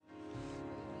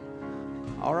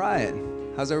All right.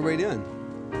 How's everybody doing?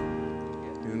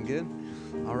 Doing good?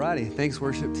 All righty. Thanks,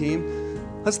 worship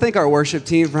team. Let's thank our worship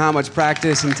team for how much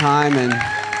practice and time and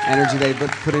energy they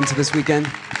put into this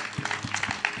weekend.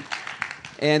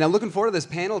 And I'm looking forward to this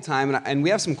panel time, and we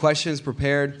have some questions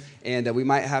prepared, and we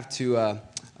might have to,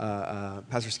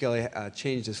 Pastor Skelly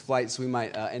changed his flight, so we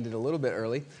might end it a little bit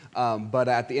early. But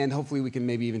at the end, hopefully we can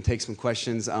maybe even take some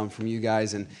questions from you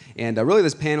guys. And really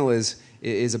this panel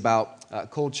is about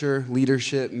culture,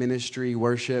 leadership, ministry,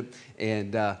 worship,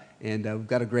 and we've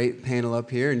got a great panel up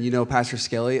here. And you know Pastor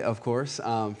Skelly, of course,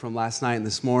 from last night and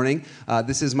this morning.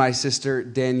 This is my sister,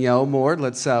 Danielle Moore.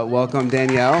 Let's welcome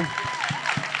Danielle.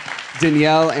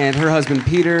 Danielle and her husband,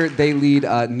 Peter, they lead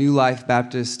New Life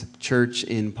Baptist Church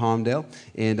in Palmdale.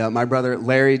 And my brother,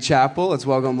 Larry Chappell. Let's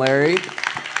welcome Larry.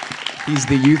 He's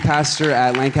the youth pastor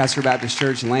at Lancaster Baptist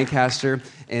Church in Lancaster.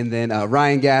 And then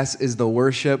Ryan Gass is the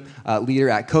worship leader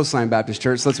at Coastline Baptist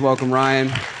Church. Let's welcome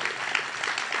Ryan.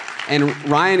 And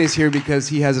Ryan is here because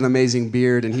he has an amazing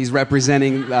beard, and he's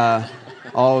representing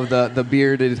all of the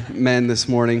bearded men this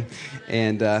morning.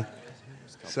 And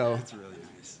so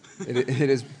it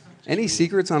is... Any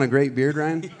secrets on a great beard,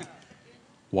 Ryan?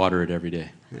 Water it every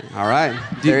day. All right,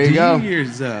 there you go.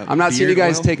 I'm not seeing you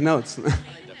guys oil? take notes.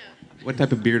 What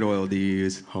type of beard oil do you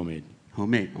use? Homemade.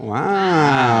 Homemade.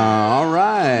 Wow, all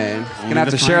right. Gonna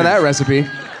have to share that recipe.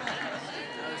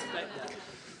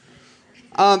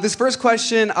 This first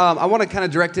question, I want to kind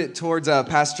of direct it towards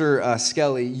Pastor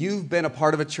Skelly. You've been a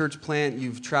part of a church plant.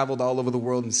 You've traveled all over the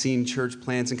world and seen church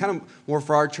plants, and kind of more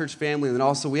for our church family. And then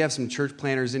also we have some church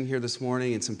planters in here this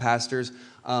morning and some pastors.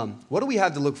 What do we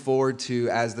have to look forward to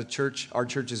as our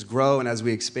churches grow and as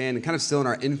we expand and kind of still in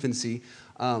our infancy?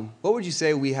 What would you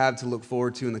say we have to look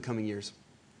forward to in the coming years?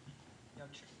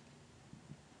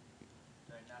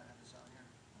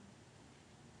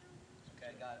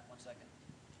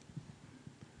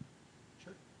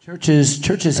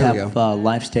 Churches have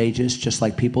life stages just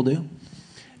like people do.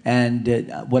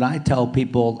 And what I tell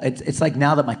people, it's like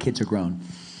now that my kids are grown,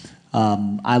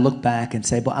 I look back and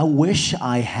say, but I wish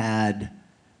I had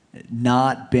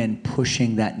not been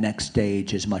pushing that next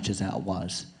stage as much as I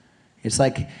was. It's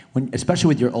like, especially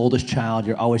with your oldest child,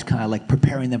 you're always kind of like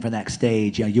preparing them for the next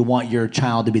stage. You know, you want your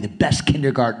child to be the best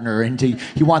kindergartner, and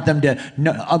you want them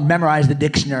to memorize the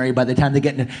dictionary by the time they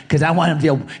get in, because I want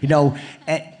them to,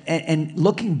 and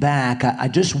looking back, I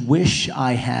just wish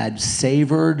I had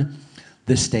savored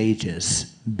the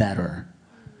stages better.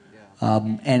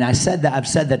 And I've said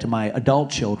that to my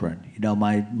adult children. You know,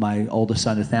 my oldest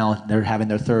son is now, they're having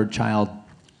their third child.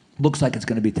 Looks like it's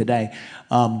going to be today.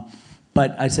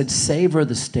 But I said, savor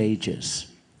the stages.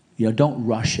 You know, don't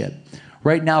rush it.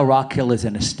 Right now, Rock Hill is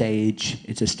in a stage.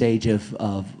 It's a stage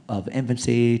of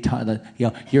infancy.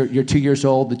 You're 2 years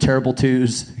old, the terrible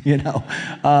twos. You know,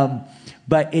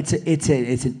 but it's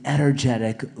an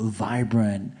energetic,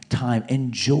 vibrant time.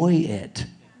 Enjoy it.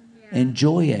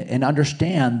 Enjoy it, and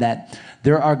understand that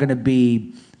there are going to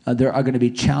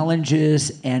be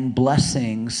challenges and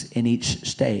blessings in each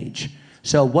stage.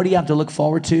 So, what do you have to look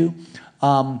forward to?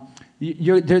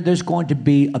 There's going to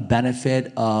be a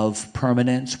benefit of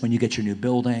permanence when you get your new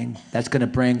building. That's going to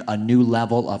bring a new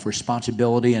level of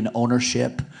responsibility and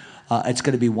ownership. It's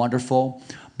going to be wonderful,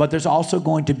 but there's also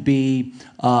going to be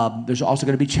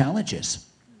challenges.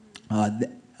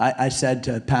 I said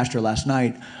to Pastor last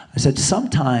night, I said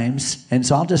sometimes, and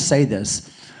so I'll just say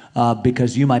this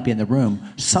because you might be in the room.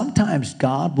 Sometimes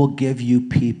God will give you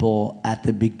people at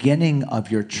the beginning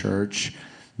of your church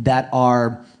that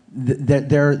are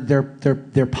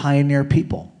they're pioneer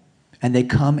people, and they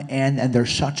come in and they're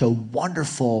such a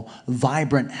wonderful,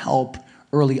 vibrant help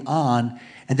early on,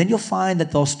 and then you'll find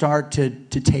that they'll start to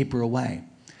taper away,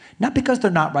 not because they're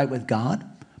not right with God,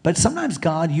 but sometimes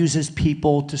God uses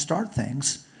people to start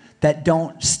things that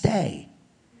don't stay.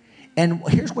 And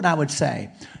here's what I would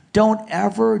say: don't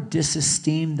ever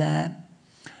disesteem that.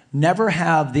 Never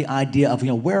have the idea of,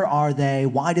 where are they?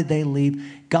 Why did they leave?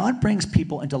 God brings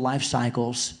people into life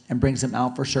cycles and brings them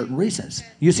out for certain reasons.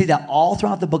 You see that all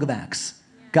throughout the book of Acts.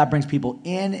 God brings people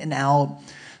in and out.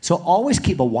 So always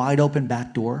keep a wide open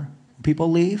back door when people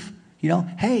leave.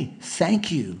 Hey,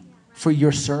 thank you for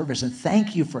your service, and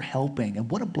thank you for helping,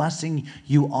 and what a blessing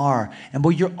you are. And boy,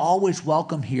 you're always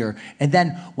welcome here. And then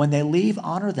when they leave,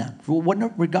 honor them,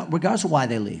 regardless of why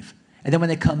they leave. And then when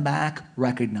they come back,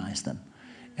 recognize them.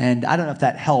 And I don't know if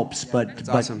that helps, but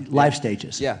awesome. Life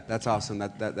stages. Yeah, that's awesome.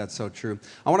 That's so true.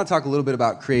 I want to talk a little bit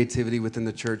about creativity within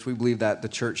the church. We believe that the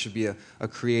church should be a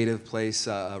creative place,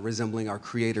 resembling our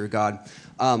Creator God.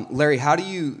 Larry, how do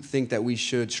you think that we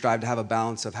should strive to have a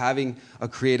balance of having a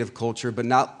creative culture, but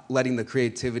not letting the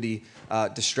creativity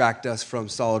distract us from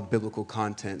solid biblical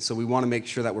content. So we want to make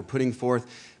sure that we're putting forth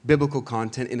biblical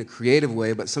content in a creative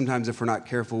way, but sometimes if we're not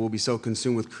careful, we'll be so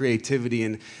consumed with creativity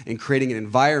and creating an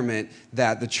environment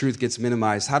that the truth gets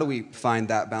minimized. How do we find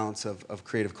that balance of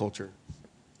creative culture?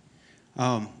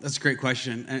 That's a great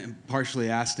question, and partially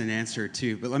asked and answered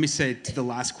too. But let me say to the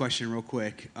last question real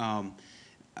quick.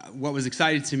 What was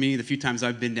exciting to me the few times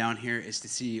I've been down here is to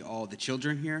see all the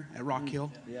children here at Rock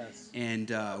Hill. Yes. And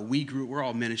we're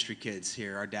all ministry kids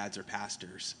here. Our dads are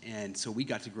pastors. And so we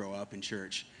got to grow up in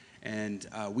church. And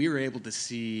we were able to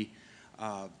see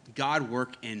God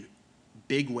work in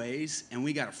big ways, and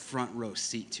we got a front row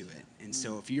seat to it. And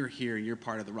so if you're here and you're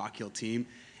part of the Rock Hill team,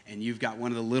 and you've got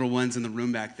one of the little ones in the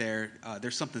room back there,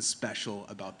 there's something special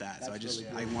about that. So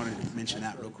I wanted to mention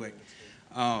that real quick.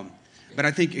 But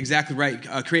I think exactly right.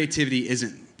 Creativity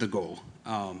isn't the goal.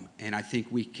 And I think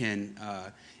we can,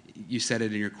 you said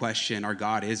it in your question, our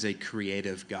God is a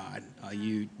creative God.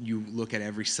 You look at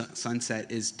every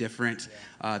sunset is different.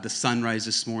 The sunrise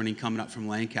this morning coming up from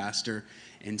Lancaster.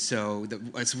 And so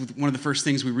it's one of the first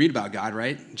things we read about God,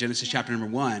 right? Genesis chapter number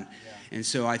 1. And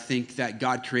so I think that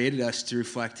God created us to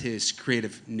reflect his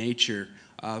creative nature.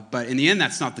 But in the end,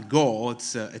 that's not the goal.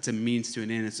 It's a means to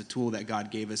an end. It's a tool that God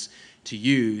gave us to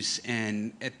use.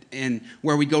 And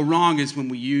where we go wrong is when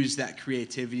we use that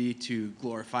creativity to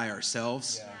glorify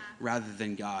ourselves rather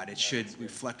than God. It should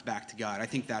reflect back to God. I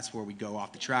think that's where we go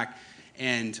off the track.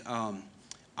 And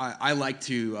I like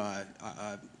to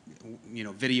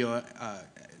video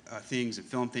things and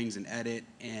film things and edit,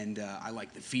 and I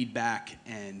like the feedback,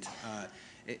 and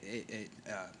it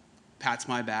pats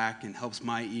my back and helps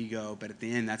my ego, but at the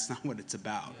end, that's not what it's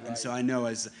about. Right. And so I know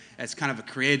as kind of a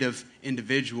creative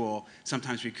individual,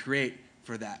 sometimes we create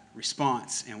for that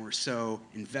response, and we're so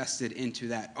invested into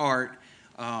that art,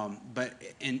 but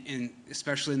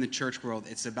especially in the church world,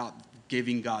 it's about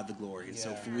giving God the glory. And so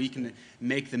if we can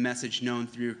make the message known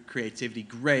through creativity,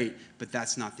 great, but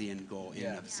that's not the end goal in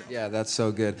and of itself. Yeah, that's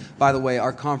so good. By the way,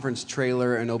 our conference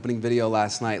trailer and opening video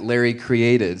last night, Larry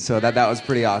created, so that was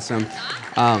pretty awesome.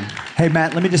 Hey,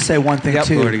 Matt, let me just say one thing,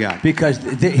 too. Glory to God. Because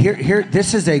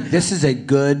this is a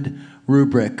good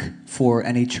rubric for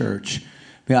any church.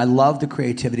 I love the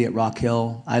creativity at Rock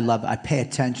Hill. I pay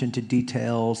attention to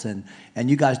details, and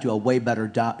you guys do a way better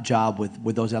job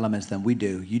with those elements than we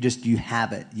do. You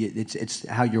have it. It's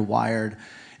how you're wired,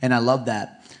 and I love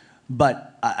that.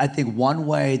 But I think one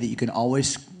way that you can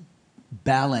always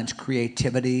balance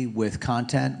creativity with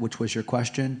content, which was your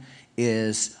question,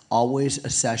 is always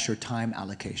assess your time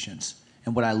allocations.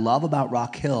 And what I love about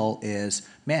Rock Hill is,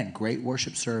 man, great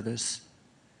worship service,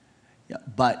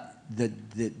 but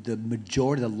the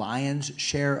majority, the lion's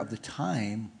share of the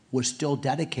time was still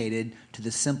dedicated to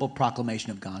the simple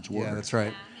proclamation of God's word. Yeah, that's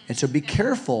right. And so be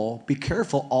careful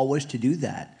always to do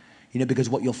that, because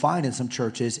what you'll find in some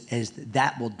churches is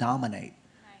that will dominate,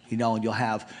 and you'll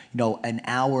have, an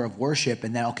hour of worship,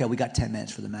 and then, okay, we got 10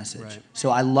 minutes for the message. Right. So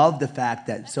I love the fact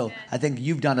that, I think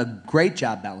you've done a great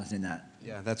job balancing that.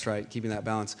 Yeah, that's right, keeping that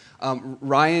balance.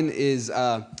 Ryan is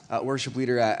a worship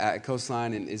leader at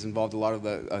Coastline and is involved in a lot of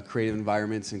the creative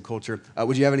environments and culture.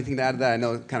 Would you have anything to add to that? I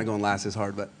know kind of going last is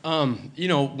hard, but...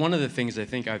 one of the things I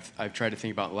think I've tried to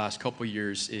think about the last couple of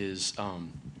years is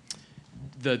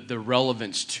the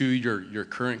relevance to your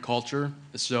current culture.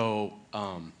 So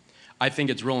I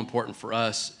think it's real important for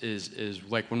us is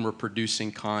like when we're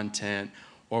producing content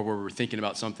or where we're thinking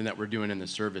about something that we're doing in the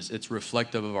service, it's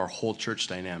reflective of our whole church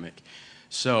dynamic.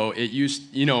 So it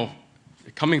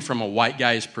coming from a white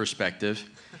guy's perspective,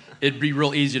 it'd be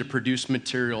real easy to produce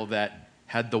material that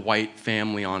had the white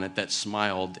family on it that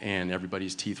smiled and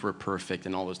everybody's teeth were perfect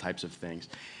and all those types of things,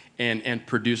 and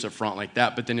produce a front like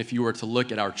that. But then if you were to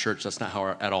look at our church, that's not how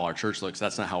at all our church looks.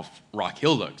 That's not how Rock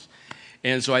Hill looks.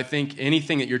 And so I think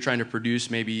anything that you're trying to produce,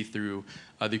 maybe through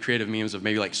the creative means of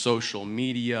maybe like social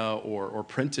media or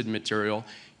printed material,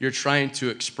 you're trying to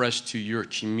express to your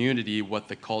community what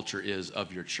the culture is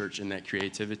of your church in that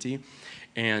creativity.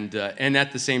 And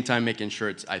at the same time, making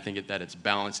sure that it's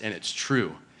balanced and it's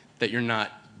true, that you're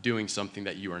not doing something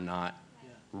that you are not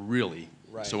really.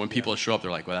 Right. So when people show up, they're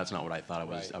like, well, that's not what I thought I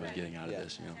was getting out of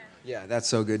this. Yeah, that's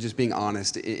so good. Just being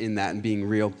honest in that and being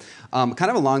real. Kind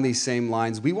of along these same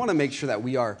lines, we want to make sure that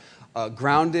we are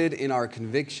grounded in our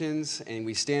convictions and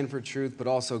we stand for truth, but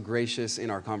also gracious in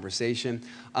our conversation.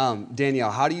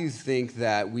 Danielle, how do you think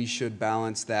that we should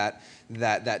balance that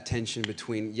tension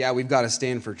between, we've got to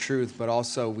stand for truth, but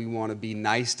also we want to be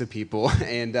nice to people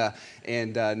and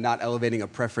not elevating a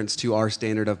preference to our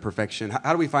standard of perfection?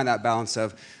 How do we find that balance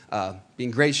of being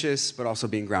gracious, but also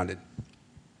being grounded?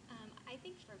 I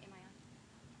think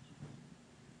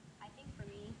for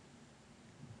me,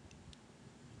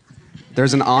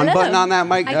 There's an on Hello. button on that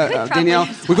mic, I could probably Danielle.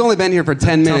 have We've only been here for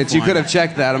 10 minutes. You one. could have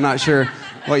checked that. I'm not sure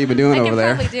what you've been doing I over can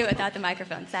there. probably do it without the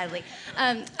microphone, sadly.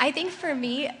 I think for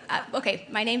me, okay,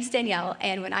 my name's Danielle,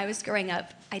 and when I was growing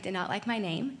up, I did not like my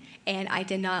name, and I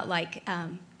did not like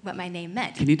what my name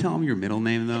meant. Can you tell them your middle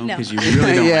name, though? No. Because you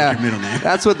really don't yeah, like your middle name.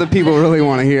 that's what the people really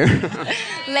want to hear.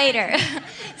 Later.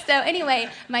 So anyway,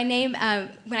 my name,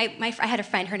 when I had a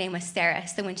friend, her name was Sarah,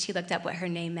 so when she looked up what her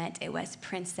name meant, it was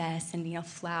princess and,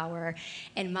 flower.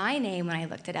 And my name, when I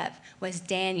looked it up, was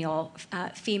Daniel,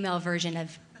 female version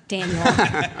of Daniel,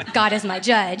 God is my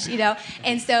judge,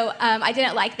 And so I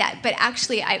didn't like that. But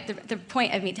actually, the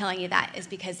point of me telling you that is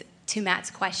because to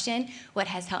Matt's question, what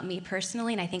has helped me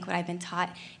personally, and I think what I've been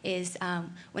taught is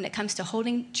when it comes to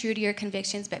holding true to your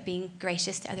convictions but being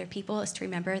gracious to other people, is to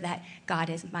remember that God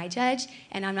is my judge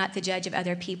and I'm not the judge of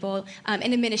other people.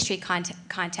 In a ministry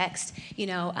context,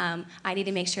 I need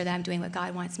to make sure that I'm doing what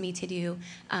God wants me to do.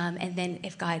 And then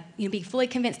if God, be fully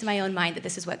convinced in my own mind that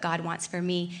this is what God wants for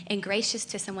me, and gracious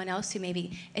to someone else who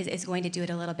maybe is going to do it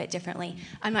a little bit differently.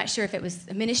 I'm not sure if it was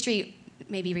a ministry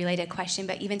maybe related question,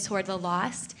 but even toward the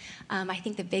lost, I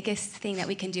think the biggest thing that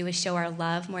we can do is show our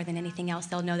love more than anything else.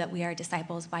 They'll know that we are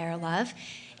disciples by our love.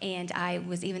 And I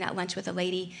was even at lunch with a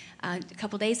lady a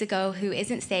couple days ago who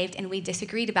isn't saved, and we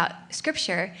disagreed about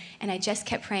Scripture, and I just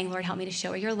kept praying, Lord, help me to show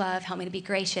her your love, help me to be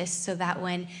gracious, so that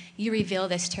when you reveal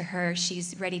this to her,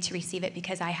 she's ready to receive it,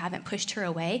 because I haven't pushed her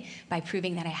away by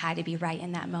proving that I had to be right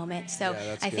in that moment. So Yeah,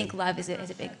 that's I good. think love is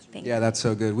a big thing. Yeah, that's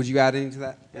so good. Would you add anything to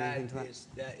that? Anything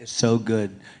to That is so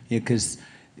good, because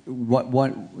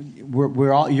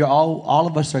we're all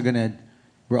of us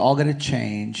we're all gonna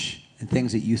change, and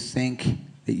things that you think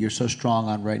that you're so strong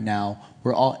on right now,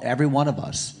 every one of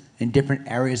us in different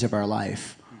areas of our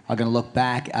life are gonna look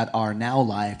back at our now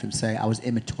life and say, I was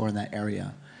immature in that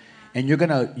area. And you're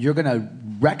gonna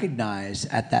recognize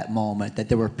at that moment that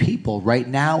there were people right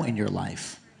now in your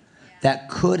life that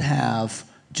could have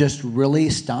just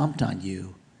really stomped on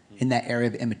you in that area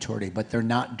of immaturity, but they're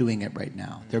not doing it right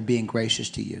now. They're being gracious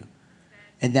to you.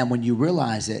 And then when you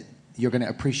realize it, you're gonna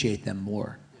appreciate them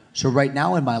more. So right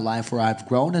now in my life, where I've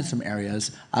grown in some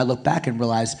areas, I look back and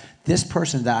realize this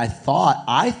person that I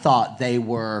thought they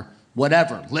were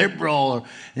whatever, liberal, or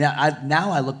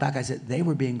now I look back, I said, they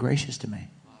were being gracious to me.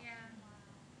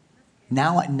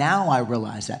 Now I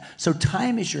realize that. So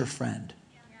time is your friend.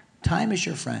 Time is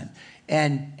your friend.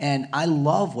 And I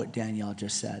love what Danielle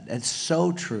just said. It's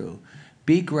so true.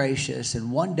 Be gracious,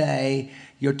 and one day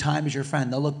your time is your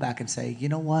friend. They'll look back and say, you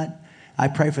know what? I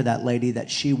pray for that lady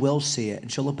that she will see it.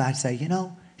 And she'll look back and say,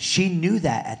 she knew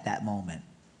that at that moment,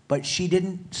 but she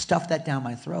didn't stuff that down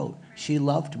my throat. She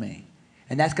loved me.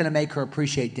 And that's going to make her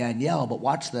appreciate Danielle, but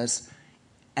watch this,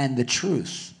 and the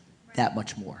truth that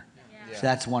much more. Yeah. So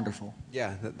that's wonderful.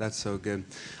 Yeah, that's so good.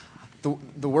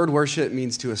 The word worship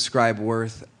means to ascribe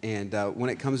worth, and when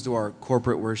it comes to our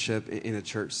corporate worship in a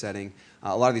church setting,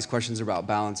 a lot of these questions are about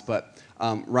balance, but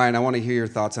Ryan, I want to hear your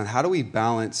thoughts on how do we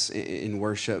balance in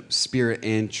worship spirit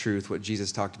and truth, what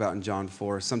Jesus talked about in John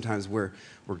 4. Sometimes we're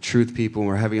truth people and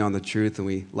we're heavy on the truth and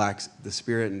we lack the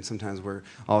spirit, and sometimes we're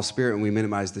all spirit and we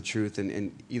minimize the truth,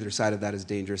 and either side of that is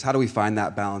dangerous. How do we find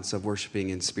that balance of worshiping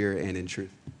in spirit and in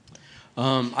truth?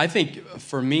 I think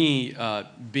for me,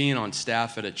 being on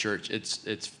staff at a church,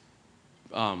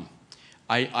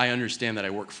 I understand that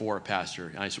I work for a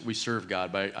pastor. We serve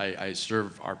God, but I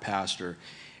serve our pastor.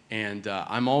 And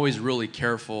I'm always really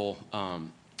careful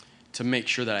to make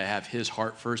sure that I have his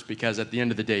heart first, because at the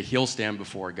end of the day, he'll stand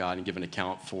before God and give an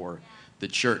account for the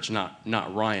church,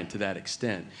 not Ryan to that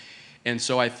extent. And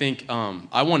so I think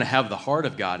I want to have the heart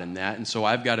of God in that. And so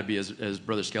I've got to be, as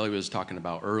Brother Skelly was talking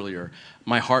about earlier,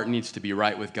 my heart needs to be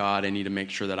right with God. I need to make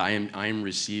sure that I am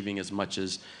receiving as much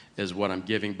as what I'm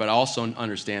giving. But I also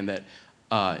understand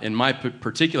that in my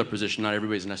particular position, not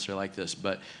everybody's necessarily like this,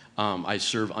 but I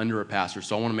serve under a pastor.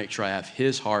 So I want to make sure I have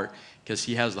his heart, because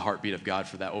he has the heartbeat of God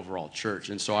for that overall church.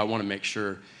 And so I want to make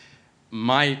sure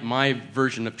my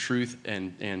version of truth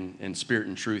and spirit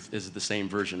and truth is the same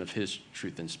version of his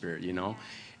truth and spirit,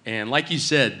 And like you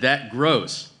said, that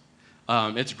grows.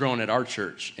 It's grown at our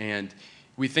church. And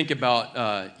we think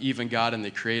about even God in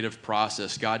the creative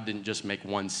process. God didn't just make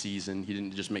one season. He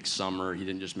didn't just make summer. He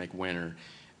didn't just make winter.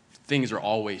 Things are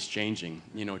always changing,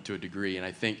 to a degree. And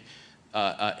I think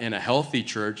in a healthy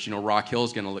church, Rock Hill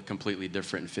is going to look completely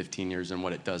different in 15 years than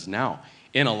what it does now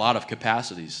in a lot of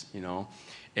capacities,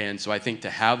 And so I think to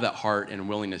have that heart and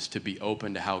willingness to be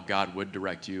open to how God would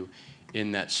direct you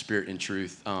in that spirit and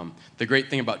truth. The great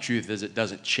thing about truth is it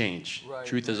doesn't change. Right.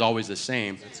 Truth is always the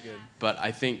same. That's good. But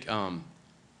I think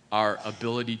our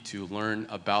ability to learn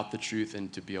about the truth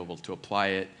and to be able to apply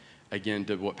it again,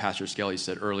 to what Pastor Skelly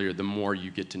said earlier, the more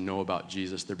you get to know about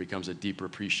Jesus, there becomes a deeper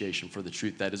appreciation for the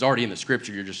truth that is already in the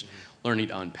Scripture. You're just learning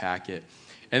to unpack it.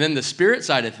 And then the spirit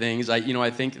side of things, I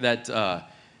think that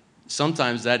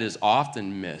sometimes that is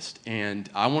often missed. And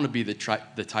I want to be the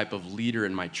type of leader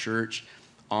in my church.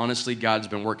 Honestly, God's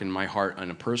been working in my heart on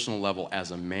a personal level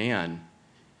as a man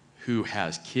who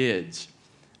has kids,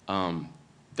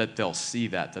 that they'll see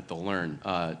that they'll learn.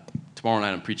 Tomorrow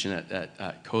night I'm preaching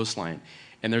at Coastline.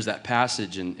 And there's that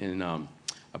passage in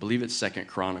I believe it's 2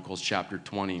 Chronicles chapter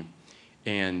 20.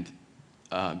 And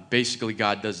basically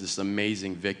God does this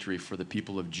amazing victory for the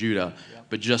people of Judah. Yep.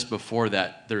 But just before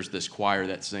that, there's this choir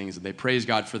that sings, and they praise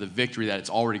God for the victory that it's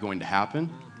already going to happen.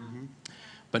 Mm-hmm.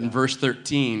 But in verse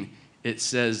 13, it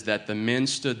says that the men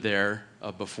stood there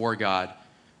before God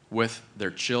with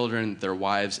their children, their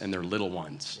wives, and their little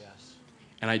ones. Yes.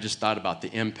 And I just thought about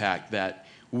the impact that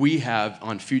we have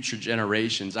on future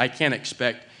generations. I can't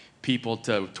expect people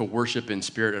to worship in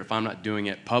spirit if I'm not doing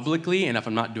it publicly and if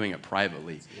I'm not doing it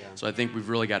privately. Yeah. So I think we've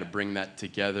really got to bring that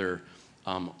together,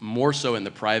 more so in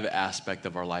the private aspect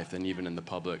of our life than even in the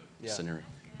public scenario.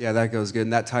 Yeah, that goes good.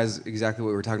 And that ties exactly what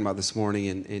we were talking about this morning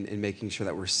in making sure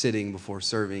that we're sitting before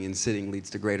serving, and sitting leads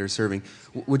to greater serving.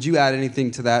 Would you add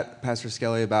anything to that, Pastor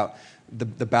Skelly, about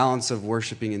the balance of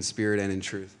worshiping in spirit and in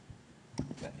truth?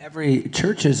 Every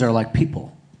churches are like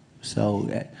people. So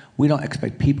we don't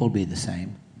expect people to be the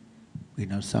same.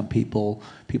 Some people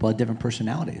have different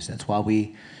personalities. That's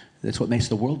what makes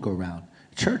the world go round.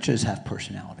 Churches have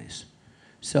personalities.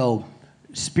 So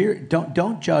spirit,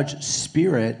 don't judge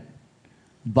spirit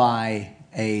by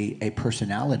a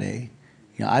personality.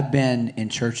 I've been in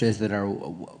churches that are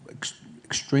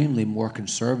extremely more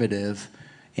conservative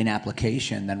in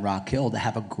application than Rock Hill that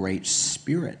have a great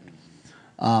spirit.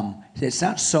 It's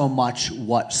not so much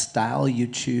what style you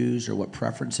choose or what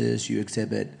preferences you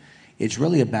exhibit. It's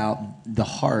really about the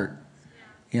heart.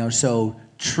 So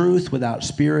truth without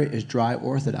spirit is dry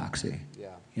orthodoxy.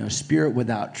 Yeah. Spirit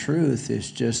without truth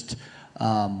is just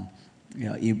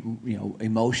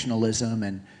emotionalism,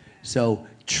 and so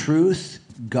truth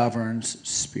governs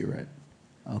spirit.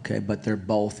 Okay, but they're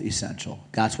both essential.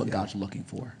 That's what God's looking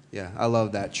for. Yeah, I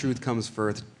love that. Truth comes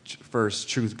first.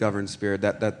 Truth governs spirit.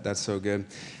 That's so good.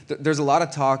 There's a lot of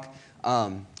talk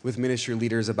with ministry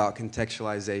leaders about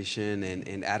contextualization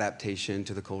and adaptation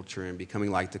to the culture and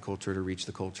becoming like the culture to reach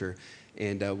the culture.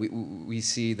 And we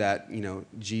see that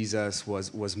Jesus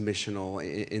was missional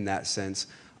in that sense.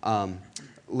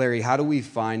 Larry, how do we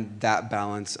find that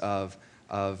balance of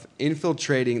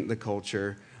infiltrating the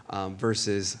culture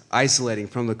versus isolating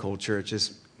from the culture?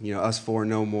 Just us four,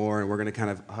 no more, and we're going to kind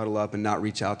of huddle up and not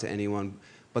reach out to anyone.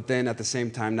 But then at the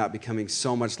same time, not becoming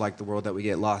so much like the world that we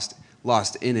get lost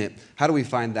in it. How do we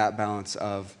find that balance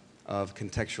of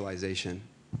contextualization?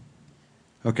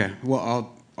 Okay,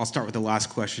 well, I'll start with the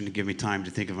last question to give me time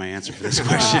to think of my answer for this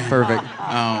question. Perfect.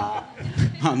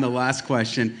 On the last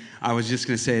question, I was just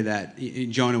going to say that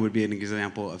Jonah would be an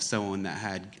example of someone that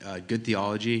had good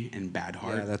theology and bad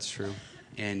heart. Yeah, that's true.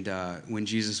 And when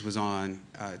Jesus was on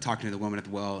talking to the woman at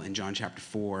the well in John chapter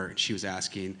 4, she was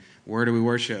asking, where do we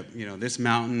worship? This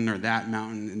mountain or that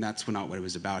mountain? And that's not what it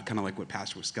was about. Kind of like what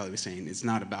Pastor Skelly was saying. It's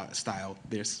not about a style,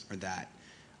 this or that.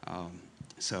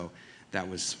 So that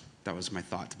was my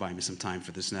thought to buy me some time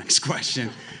for this next question.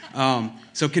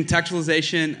 So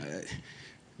contextualization,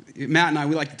 Matt and I,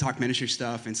 we like to talk ministry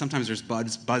stuff, and sometimes there's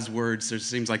buzzwords. There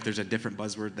seems like there's a different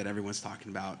buzzword that everyone's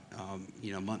talking about,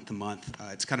 month to month.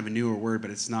 It's kind of a newer word, but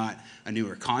it's not a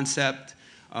newer concept.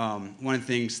 One of the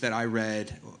things that I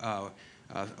read a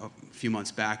few months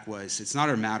back was it's not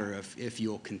a matter of if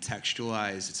you'll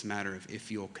contextualize, it's a matter of if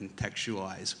you'll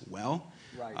contextualize well.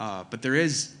 Right. But there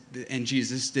is, and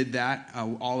Jesus did that.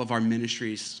 All of our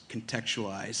ministries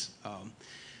contextualize.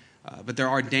 But there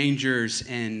are dangers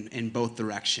in both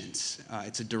directions.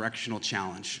 It's a directional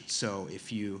challenge. So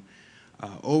if you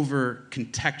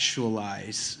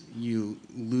over-contextualize, you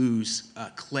lose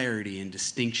clarity and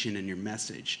distinction in your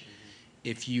message. Mm-hmm.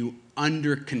 If you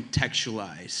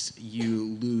under-contextualize,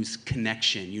 you lose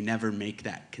connection. You never make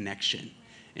that connection.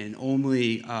 And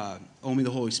only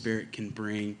the Holy Spirit can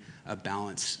bring a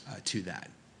balance to that.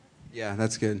 Yeah,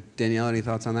 that's good. Danielle, any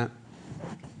thoughts on that?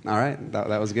 All right,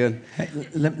 that was good. Hey,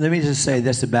 let me just say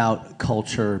this about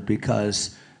culture,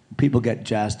 because people get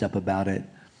jazzed up about it.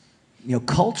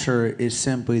 culture is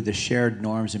simply the shared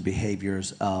norms and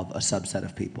behaviors of a subset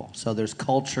of people. So there's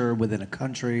culture within a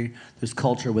country, there's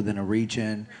culture within a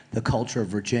region. The culture of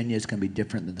Virginia is going to be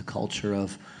different than the culture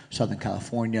of Southern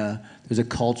California. There's a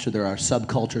culture, there are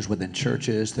subcultures within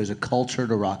churches. There's a culture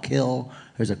to Rock Hill.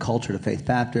 There's a culture to Faith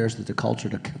Baptist. There's a culture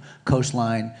to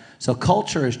Coastline. So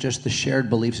culture is just the shared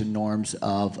beliefs and norms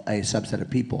of a subset of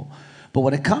people. But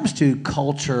when it comes to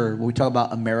culture, when we talk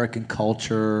about American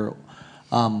culture,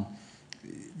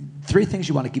 three things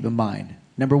you want to keep in mind.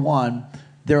 Number one,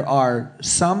 there are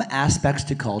some aspects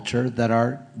to culture that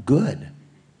are good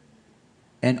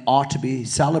and ought to be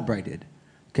celebrated.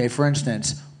 Okay, for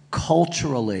instance,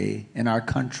 culturally in our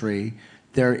country,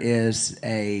 there is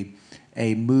a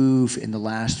move in the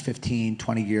last 15,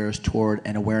 20 years toward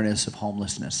an awareness of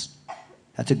homelessness.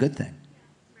 That's a good thing,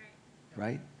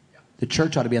 right? The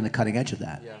church ought to be on the cutting edge of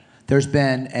that. Yeah. There's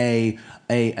been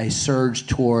a surge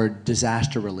toward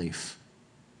disaster relief.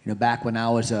 Back when I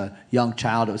was a young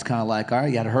child, it was kind of like, all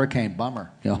right, you had a hurricane,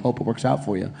 bummer. Hope it works out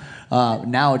for you.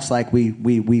 Now it's like we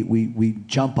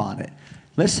jump on it.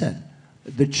 Listen,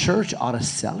 the church ought to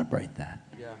celebrate that.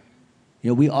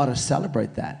 Yeah. We ought to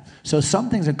celebrate that. So some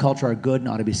things in culture are good and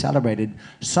ought to be celebrated.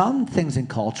 Some things in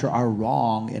culture are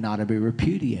wrong and ought to be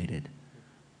repudiated.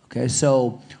 Okay,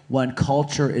 so when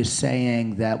culture is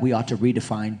saying that we ought to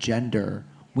redefine gender,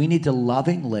 we need to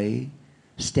lovingly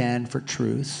stand for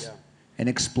truth. Yeah. And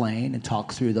explain and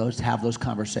talk through those, have those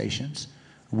conversations.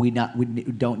 We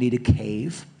don't need to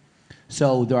cave.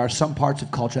 So there are some parts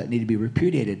of culture that need to be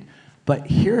repudiated. But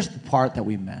here's the part that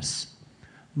we miss.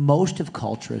 Most of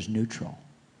culture is neutral.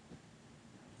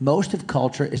 Most of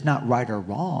culture is not right or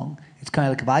wrong. It's kind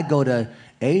of like if I go to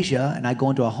Asia and I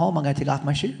go into a home, I'm going to take off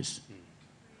my shoes.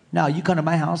 Now, you come to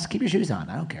my house, keep your shoes on.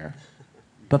 I don't care.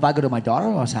 But if I go to my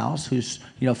daughter-in-law's house, who's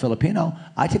Filipino,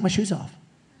 I take my shoes off.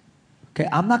 Okay,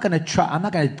 I'm not going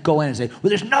to go in and say, well,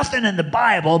 there's nothing in the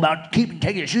Bible about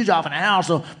taking your shoes off in the house,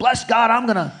 so bless God, I'm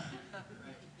going to.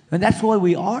 And that's the way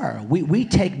we are. We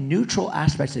take neutral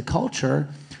aspects of culture.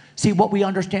 See, what we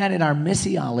understand in our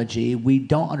missiology, we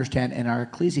don't understand in our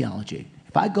ecclesiology.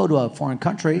 If I go to a foreign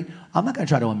country, I'm not going to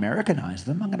try to Americanize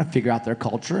them. I'm going to figure out their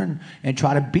culture and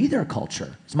try to be their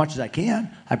culture as much as I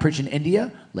can. I preach in India,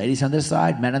 ladies on this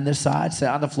side, men on this side, sit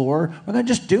on the floor. We're going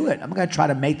to just do it. I'm going to try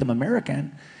to make them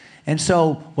American. And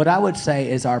so what I would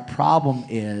say is our problem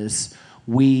is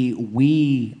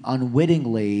we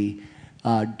unwittingly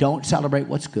don't celebrate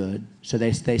what's good. So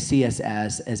they see us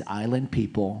as island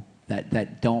people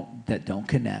that don't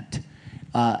connect.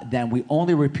 Then we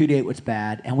only repudiate what's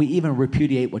bad, and we even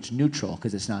repudiate what's neutral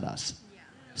because it's not us. Yeah.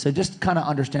 So just kind of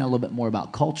understand a little bit more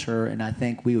about culture, and I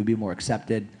think we would be more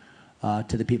accepted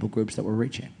to the people groups that we're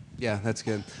reaching. Yeah, that's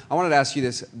good. I wanted to ask you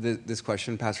this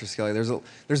question, Pastor Skelly.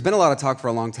 There's been a lot of talk for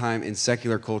a long time in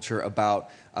secular culture about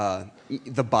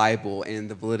the Bible and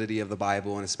the validity of the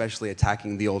Bible, and especially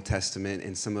attacking the Old Testament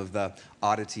and some of the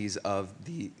oddities of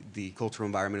the cultural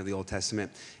environment of the Old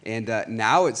Testament. And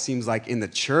now it seems like in the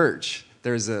church,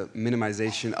 there's a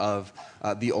minimization of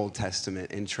the Old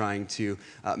Testament and trying to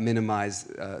minimize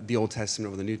the Old Testament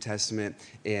over the New Testament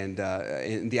and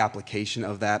the application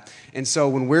of that. And so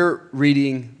when we're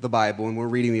reading the Bible and we're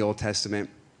reading the Old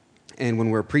Testament and when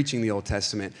we're preaching the Old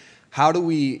Testament, how do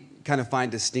we kind of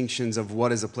find distinctions of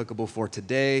what is applicable for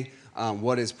today,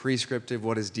 what is prescriptive,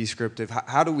 what is descriptive?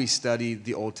 How do we study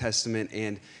the Old Testament?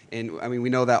 And I mean,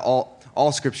 we know that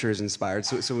all Scripture is inspired,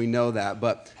 so we know that,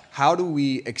 but how do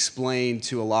we explain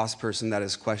to a lost person that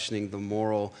is questioning the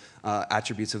moral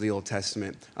attributes of the Old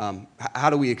Testament? How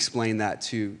do we explain that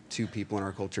to people in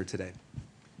our culture today?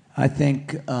 I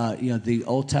think the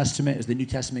Old Testament is the New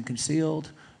Testament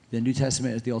concealed. The New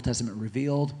Testament is the Old Testament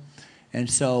revealed. And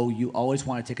so you always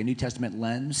want to take a New Testament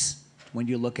lens when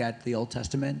you look at the Old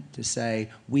Testament to say,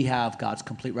 we have God's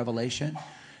complete revelation.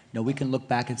 We can look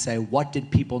back and say, what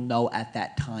did people know at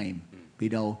that time?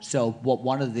 So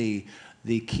one of the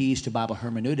keys to Bible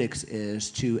hermeneutics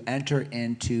is to enter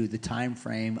into the time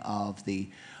frame of the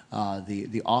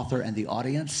author and the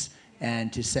audience,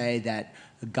 and to say that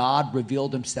God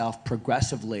revealed himself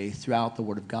progressively throughout the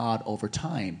Word of God over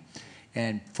time.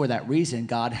 And for that reason,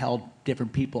 God held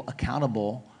different people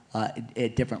accountable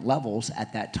at different levels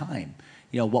at that time.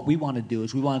 What we want to do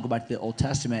is we want to go back to the Old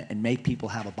Testament and make people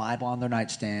have a Bible on their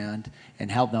nightstand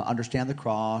and help them understand the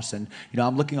cross. And,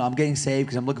 I'm getting saved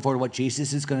because I'm looking forward to what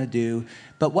Jesus is going to do.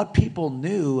 But what people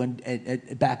knew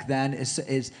and back then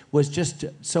was just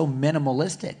so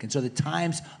minimalistic. And so the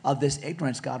times of this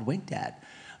ignorance God winked at.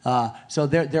 So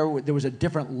there was a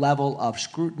different level of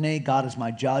scrutiny. God is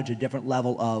my judge, a different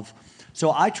level of...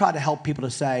 So I try to help people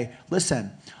to say,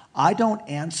 listen, I don't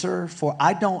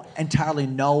entirely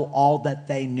know all that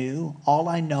they knew. All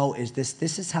I know is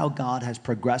this is how God has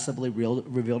progressively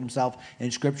revealed himself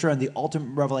in Scripture, and the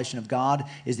ultimate revelation of God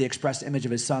is the express image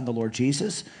of his Son, the Lord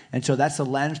Jesus. And so that's the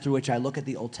lens through which I look at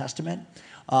the Old Testament.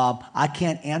 I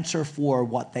can't answer for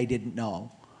what they didn't know.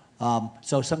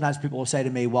 So sometimes people will say to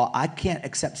me, well, I can't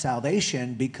accept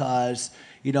salvation because,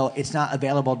 it's not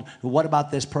available. What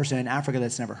about this person in Africa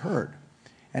that's never heard?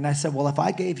 And I said, well, if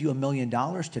I gave you $1 million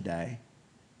today,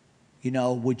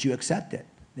 would you accept it?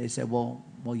 They said, well,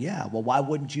 yeah. Well, why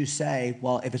wouldn't you say,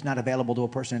 well, if it's not available to a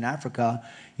person in Africa,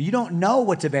 you don't know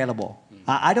what's available.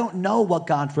 I don't know what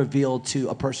God's revealed to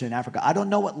a person in Africa. I don't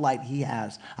know what light he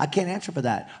has. I can't answer for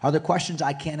that. Are there questions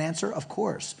I can't answer? Of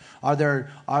course. Are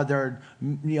there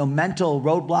mental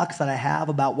roadblocks that I have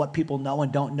about what people know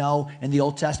and don't know in the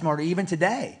Old Testament or even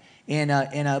today? In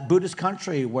a Buddhist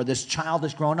country where this child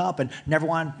has grown up and never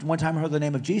one time heard the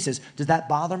name of Jesus, does that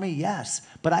bother me? Yes.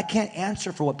 But I can't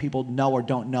answer for what people know or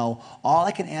don't know. All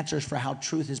I can answer is for how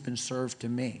truth has been served to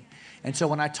me. And so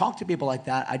when I talk to people like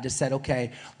that, I just said,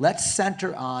 okay, let's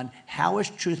center on how is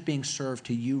truth being served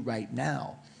to you right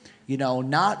now?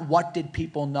 Not what did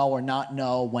people know or not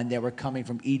know when they were coming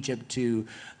from Egypt to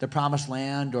the Promised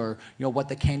Land, or, what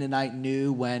the Canaanite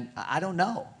knew when, I don't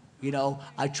know.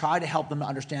 I try to help them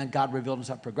understand God revealed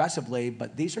himself progressively,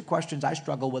 but these are questions I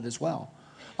struggle with as well.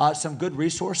 Some good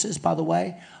resources, by the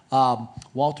way.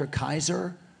 Walter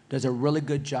Kaiser does a really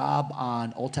good job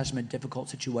on Old Testament difficult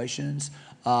situations.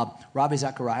 Ravi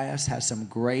Zacharias has some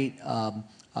great,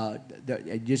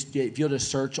 if you'll just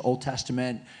search Old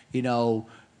Testament,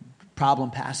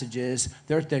 problem passages.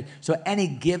 So any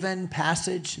given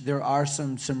passage, there are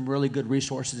some really good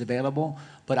resources available,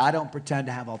 but I don't pretend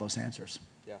to have all those answers.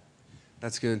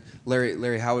 That's good.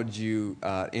 Larry, how would you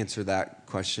answer that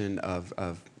question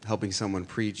of helping someone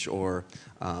preach or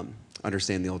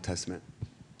understand the Old Testament?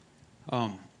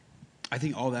 I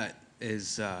think all that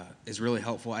is really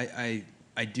helpful.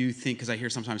 I do think, because I hear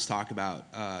sometimes talk about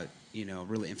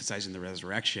really emphasizing the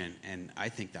resurrection, and I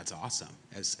think that's awesome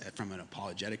from an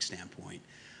apologetic standpoint,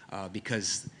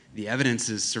 because the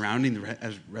evidences surrounding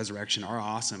the resurrection are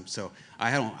awesome. So I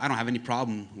don't have any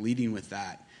problem leading with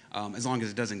that. As long as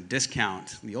it doesn't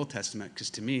discount the Old Testament, because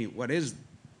to me, what is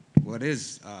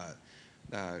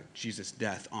Jesus'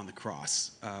 death on the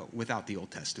cross without the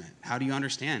Old Testament? How do you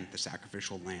understand the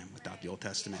sacrificial lamb without the Old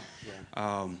Testament?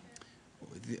 Yeah.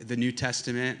 The New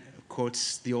Testament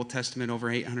quotes the Old Testament over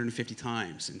 850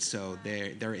 times, and so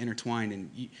they're intertwined.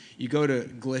 And you go to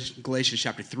Galatians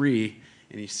chapter 3,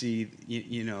 and you see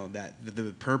that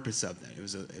the purpose of that.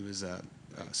 It was a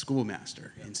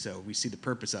schoolmaster, and so we see the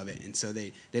purpose of it, and so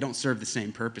they don't serve the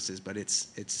same purposes, but it's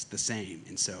the same,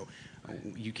 and so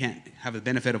you can't have the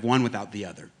benefit of one without the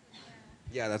other.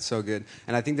 Yeah, that's so good.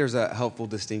 And I think there's a helpful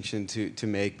distinction to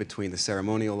make between the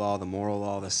ceremonial law, the moral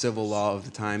law, the civil law of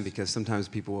the time, because sometimes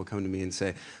people will come to me and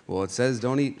say, well, it says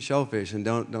don't eat shellfish and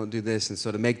don't do this. And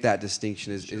so to make that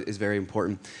distinction is very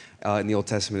important in the Old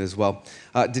Testament as well.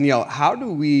 Danielle, how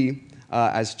do we,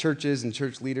 as churches and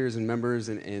church leaders and members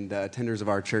and attenders of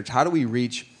our church, how do we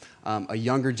reach a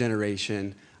younger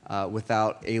generation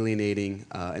without alienating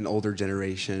an older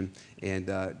generation and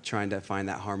trying to find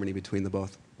that harmony between the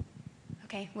both?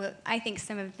 Okay, well, I think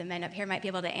some of the men up here might be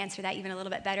able to answer that even a little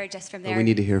bit better just from But their... we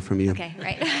need to hear from you. Okay,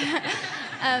 right.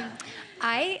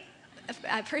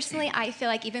 Personally, I feel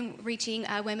like even reaching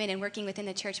women and working within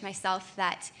the church myself,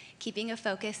 that keeping a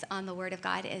focus on the Word of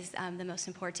God is the most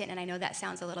important. And I know that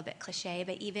sounds a little bit cliche,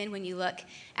 but even when you look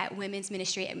at women's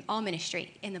ministry, and all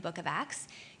ministry in the book of Acts,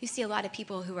 you see a lot of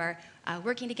people who are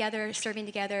working together, serving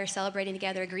together, celebrating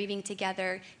together, grieving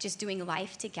together, just doing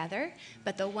life together.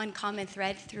 But the one common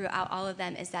thread throughout all of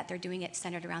them is that they're doing it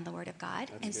centered around the Word of God.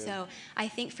 That's and good. So I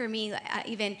think for me,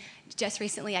 even just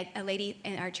recently, a lady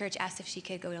in our church asked if she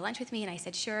could go to lunch with me, and I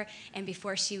said sure. And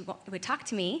before she would talk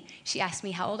to me, she asked me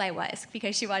how old I was,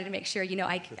 because she wanted to make sure,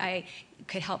 I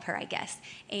could help her, I guess.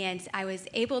 And I was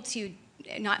able to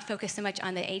not focus so much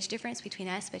on the age difference between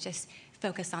us, but just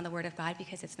focus on the Word of God,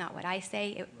 because it's not what I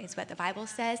say, it's what the Bible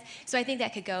says. So I think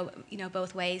that could go,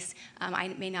 both ways. I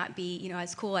may not be,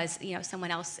 as cool as,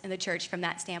 someone else in the church from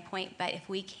that standpoint, but if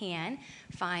we can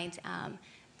find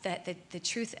the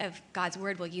truth of God's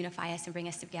Word will unify us and bring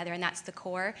us together, and that's the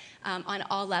core on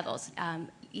all levels,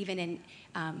 even in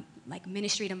like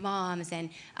ministry to moms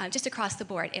and just across the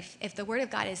board. If the Word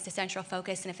of God is the central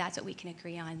focus, and if that's what we can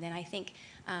agree on, then I think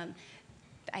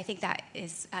I think that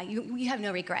is, you have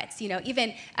no regrets.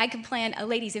 Even I could plan a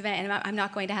ladies' event, and I'm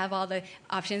not going to have all the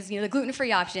options, the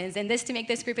gluten-free options, and this to make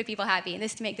this group of people happy, and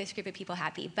this to make this group of people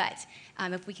happy. But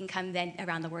if we can come then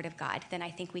around the Word of God, then I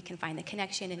think we can find the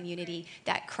connection and unity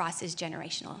that crosses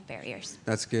generational barriers.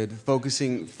 That's good.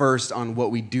 Focusing first on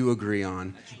what we do agree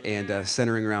on and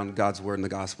centering around God's Word and the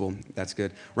gospel. That's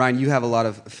good. Ryan, you have a lot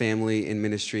of family in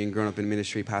ministry and grown up in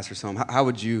ministry, pastor's home. How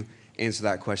would you answer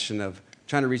that question of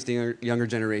trying to reach the younger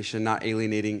generation, not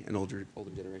alienating an older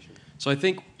generation? So I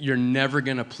think you're never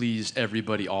going to please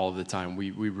everybody all of the time.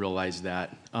 We realize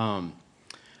that.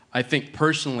 I think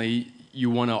personally, you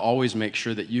want to always make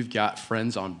sure that you've got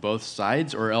friends on both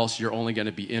sides, or else you're only going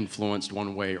to be influenced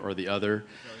one way or the other.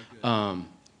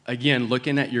 Again,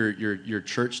 looking at your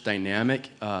church dynamic,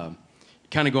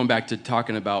 kind of going back to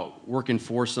talking about working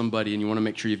for somebody, and you want to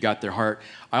make sure you've got their heart.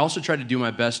 I also try to do my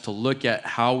best to look at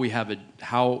how we have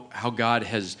how God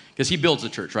has, because He builds the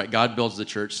church, right? God builds the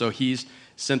church, so He's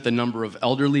sent the number of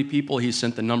elderly people, He's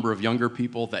sent the number of younger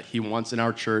people that He wants in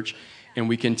our church, and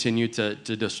we continue to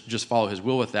just follow His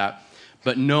will with that.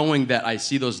 But knowing that I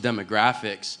see those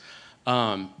demographics,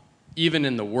 even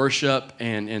in the worship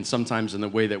and sometimes in the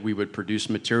way that we would produce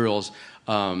materials,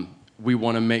 we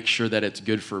want to make sure that it's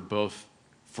good for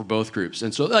both groups.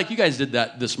 And so like you guys did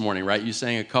that this morning, right? You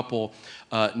sang a couple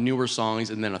newer songs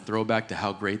and then a throwback to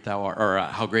how great thou art, or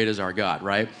how great is our God,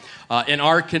 right? In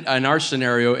our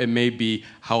scenario, it may be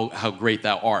how great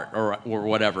thou art, or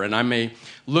whatever. And I may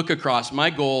look across my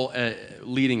goal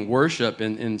leading worship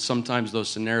in sometimes those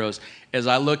scenarios as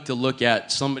I look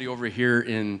at somebody over here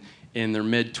in their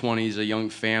mid-20s, a young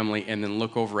family, and then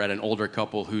look over at an older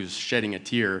couple who's shedding a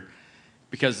tear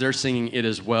because they're singing it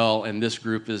as well, and this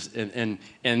group is, and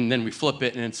then we flip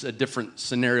it, and it's a different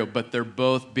scenario, but they're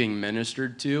both being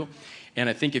ministered to. And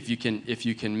I think if you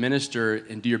can minister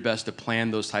and do your best to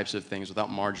plan those types of things without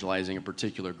marginalizing a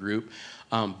particular group,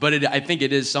 but I think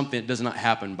it is something that does not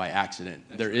happen by accident.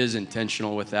 There is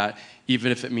intentional with that,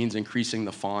 even if it means increasing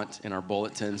the font in our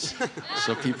bulletins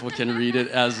so people can read it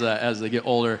as they get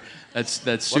older. That's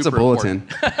super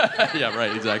important. What's a bulletin? Yeah,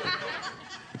 right, exactly.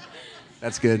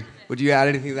 That's good. Would you add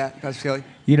anything to that, Pastor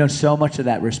Kelly? So much of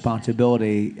that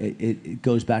responsibility, it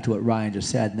goes back to what Ryan just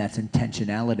said, and that's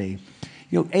intentionality.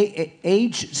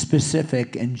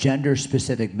 Age-specific and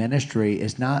gender-specific ministry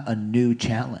is not a new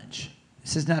challenge.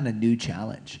 This is not a new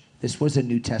challenge. This was a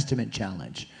New Testament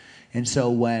challenge. And so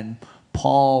when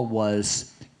Paul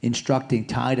was instructing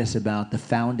Titus about the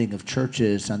founding of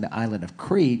churches on the island of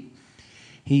Crete,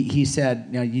 he said,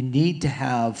 you need to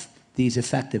have these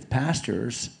effective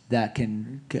pastors that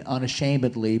can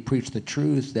unashamedly preach the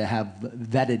truth, that have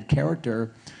vetted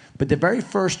character. But the very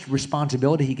first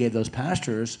responsibility he gave those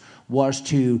pastors was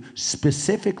to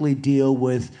specifically deal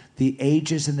with the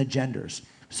ages and the genders.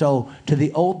 So to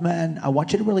the old men, I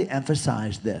want you to really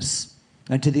emphasize this.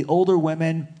 And to the older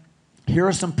women, here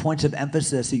are some points of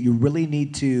emphasis that you really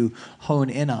need to hone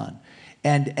in on.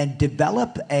 And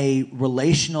develop a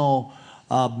relational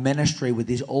ministry with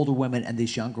these older women and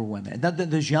these younger women. And then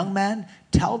those young men,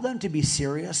 tell them to be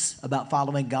serious about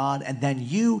following God. And then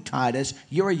you, Titus,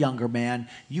 you're a younger man,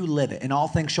 you live it. In all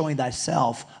things showing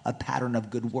thyself a pattern of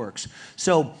good works.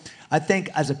 So I think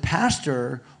as a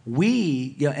pastor,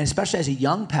 and especially as a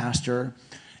young pastor,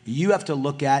 you have to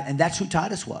look at, and that's who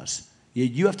Titus was.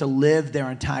 You have to live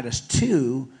there in Titus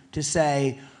 2 to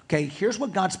say, okay, here's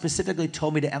what God specifically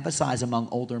told me to emphasize among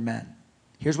older men.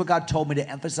 Here's what God told me to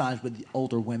emphasize with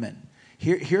older women.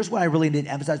 Here's what I really need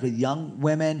to emphasize with young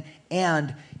women,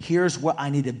 and here's what I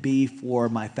need to be for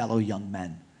my fellow young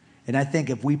men. And I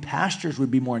think if we pastors would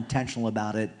be more intentional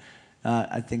about it,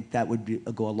 I think that would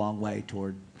go a long way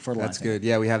toward fertilizing. That's good.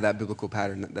 Yeah, we have that biblical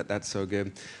pattern. That's so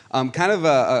good. Kind of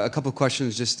a couple of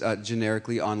questions just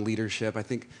generically on leadership. I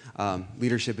think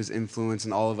leadership is influence,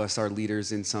 and all of us are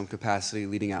leaders in some capacity,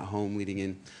 leading at home, leading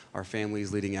in our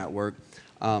families, leading at work.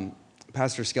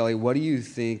 Pastor Skelly, what do you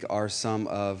think are some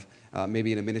of,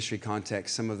 maybe in a ministry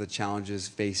context, some of the challenges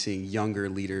facing younger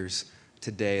leaders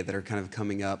today that are kind of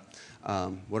coming up?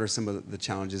 What are some of the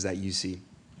challenges that you see?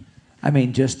 I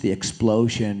mean, just the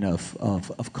explosion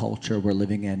of culture. We're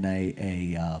living in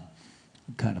a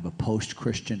kind of a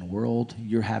post-Christian world.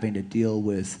 You're having to deal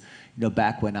with,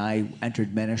 back when I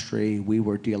entered ministry, we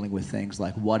were dealing with things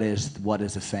like what is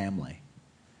a family?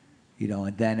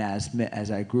 And then as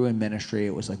I grew in ministry,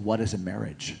 it was like, what is a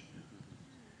marriage?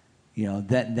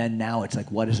 Then now it's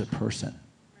like, what is a person?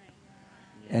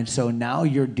 And so now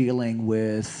you're dealing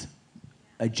with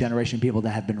a generation of people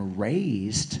that have been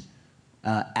raised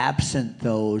absent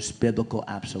those biblical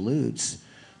absolutes.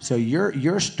 So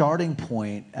your starting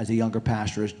point as a younger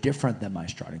pastor is different than my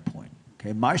starting point.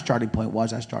 Okay, my starting point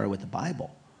was I started with the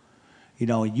Bible. You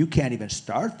know, and you can't even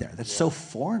start there. That's so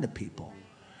foreign to people.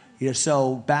 You know,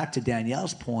 so back to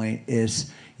Danielle's point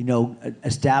is, you know,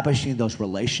 establishing those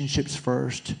relationships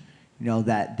first. You know,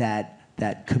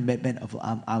 that commitment of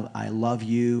I love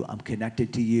you, I'm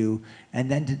connected to you, and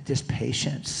then just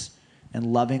patience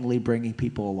and lovingly bringing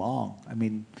people along. I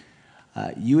mean,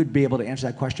 you would be able to answer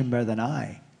that question better than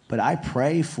I, but I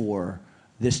pray for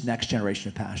this next generation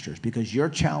of pastors because your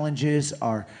challenges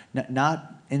are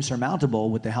not insurmountable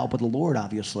with the help of the Lord,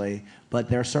 obviously, but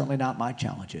they're certainly not my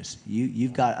challenges.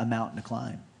 You've got a mountain to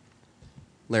climb.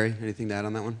 Larry, anything to add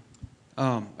on that one?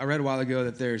 I read a while ago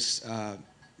that there's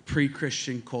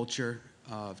pre-Christian culture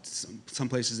of some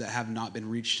places that have not been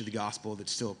reached to the gospel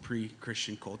that's still a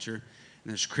pre-Christian culture.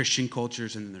 And there's Christian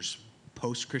cultures and then there's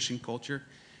post-Christian culture.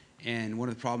 And one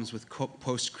of the problems with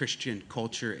post-Christian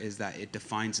culture is that it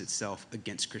defines itself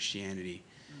against Christianity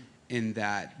in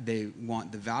that they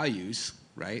want the values,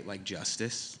 right, like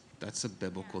justice. That's a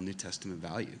biblical New Testament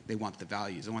value. They want the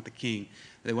values. They want the king.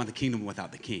 They want the kingdom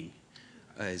without the king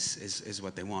is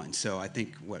what they want. And so I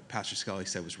think what Pastor Scully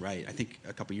said was right. I think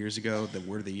a couple years ago, the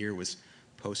word of the year was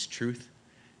post-truth.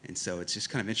 And so it's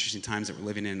just kind of interesting times that we're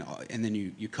living in. And then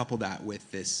you couple that with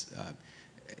this,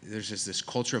 there's just this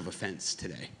culture of offense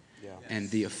today. Yeah. And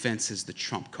the offense is the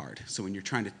trump card. So when you're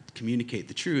trying to communicate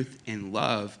the truth in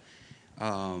love,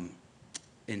 and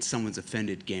someone's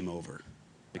offended, game over.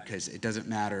 Because it doesn't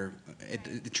matter,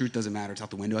 the truth doesn't matter, it's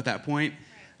out the window at that point.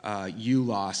 You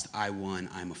lost, I won,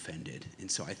 I'm offended.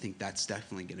 And so I think that's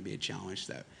definitely going to be a challenge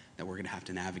that we're going to have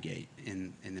to navigate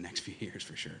in the next few years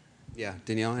for sure. Yeah,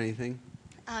 Danielle, anything?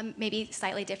 Maybe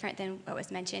slightly different than what was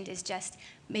mentioned is just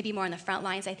maybe more on the front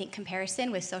lines. I think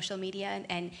comparison with social media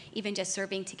and even just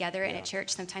serving together in a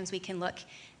church. Sometimes we can look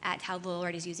at how the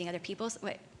Lord is using other people's,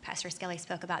 what Pastor Skelly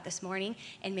spoke about this morning,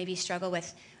 and maybe struggle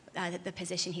with the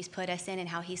position he's put us in and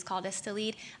how he's called us to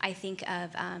lead. I think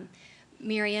of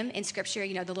Miriam in Scripture.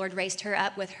 You know, the Lord raised her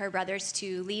up with her brothers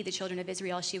to lead the children of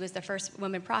Israel. She was the first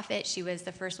woman prophet. She was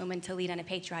the first woman to lead on a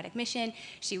patriotic mission.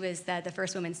 She was the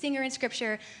first woman singer in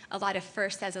Scripture. A lot of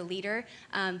firsts as a leader.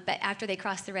 But after they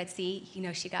crossed the Red Sea, you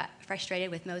know, she got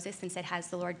frustrated with Moses and said, has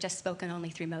the Lord just spoken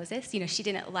only through Moses? You know, she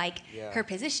didn't like her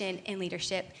position in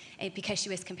leadership because she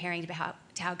was comparing to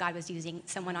how God was using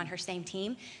someone on her same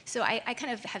team. So I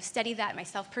kind of have studied that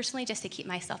myself personally just to keep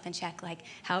myself in check. Like,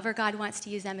 however God wants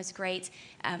to use them is great.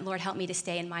 Lord, help me to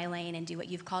stay in my lane and do what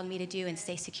you've called me to do and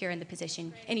stay secure in the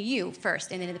position, in you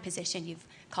first, and then in the position you've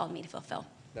called me to fulfill.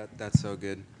 That's so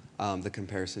good, the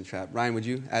comparison trap. Ryan, would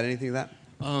you add anything to that?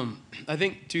 I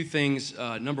think two things.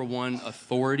 Number one,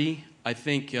 authority. I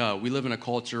think we live in a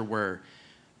culture where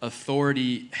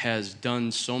authority has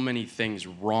done so many things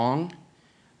wrong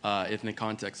in the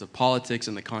context of politics,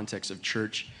 in the context of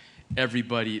church.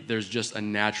 Everybody, there's just a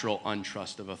natural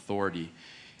untrust of authority.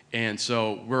 And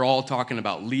so we're all talking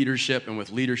about leadership, and with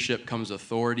leadership comes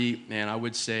authority. And I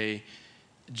would say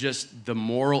just the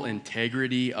moral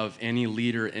integrity of any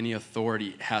leader, any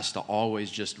authority has to always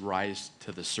just rise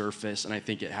to the surface. And I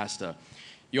think it has to,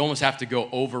 you almost have to go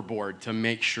overboard to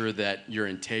make sure that your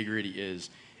integrity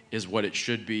is what it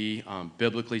should be,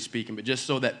 biblically speaking, but just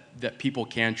so that people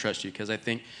can trust you. Because I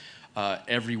think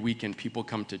every weekend people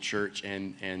come to church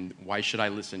and why should I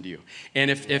listen to you?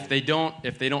 And if they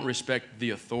don't respect the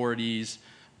authorities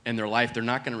in their life, they're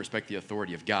not going to respect the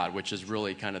authority of God, which is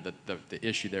really kind of the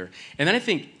issue there. And then I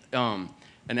think an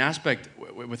aspect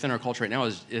within our culture right now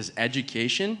is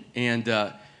education.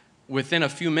 And within a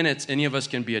few minutes, any of us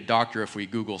can be a doctor if we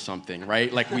Google something,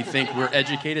 right? Like we think we're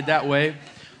educated that way.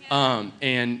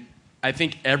 And I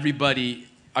think everybody,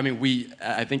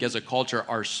 I think as a culture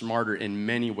are smarter in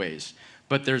many ways,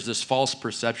 but there's this false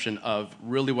perception of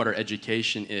really what our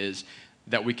education is,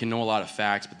 that we can know a lot of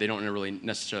facts, but they don't really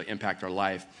necessarily impact our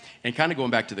life. And kind of going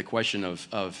back to the question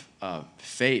of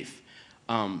faith,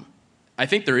 I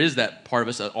think there is that part of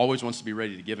us that always wants to be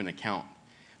ready to give an account,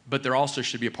 but there also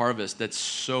should be a part of us that's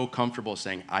so comfortable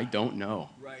saying, I don't know.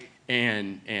 Right.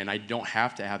 And I don't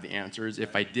have to have the answers.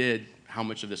 If I did, how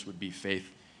much of this would be faith,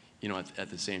 at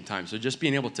the same time? So just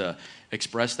being able to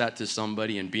express that to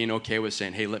somebody and being okay with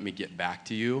saying, hey, let me get back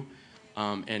to you,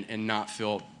 and not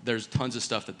feel there's tons of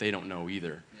stuff that they don't know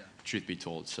either, truth be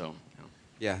told. So.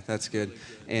 Yeah, that's good.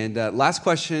 And last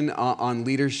question on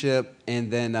leadership,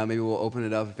 and then maybe we'll open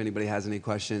it up if anybody has any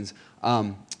questions.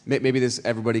 Maybe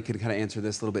everybody could kind of answer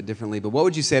this a little bit differently, but what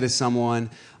would you say to someone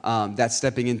that's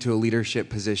stepping into a leadership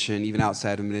position, even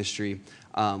outside of ministry?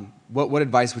 What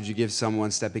advice would you give someone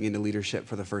stepping into leadership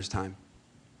for the first time?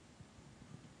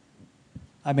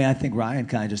 I think Ryan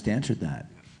kind of just answered that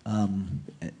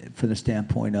from the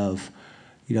standpoint of,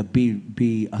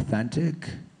 be authentic,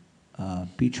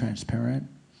 be transparent.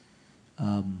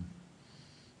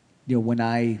 When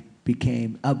I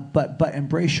became, but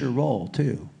embrace your role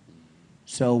too.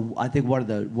 So I think one of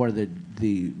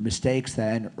the mistakes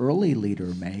that an early leader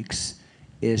makes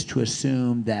is to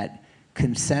assume that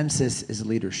consensus is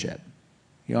leadership.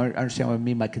 You know, understand what I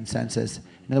mean by consensus?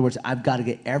 In other words, I've got to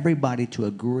get everybody to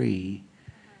agree.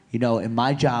 And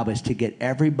my job is to get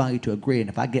everybody to agree. And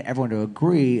if I get everyone to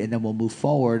agree and then we'll move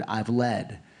forward, I've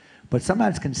led. But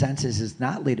sometimes consensus is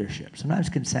not leadership. Sometimes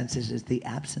consensus is the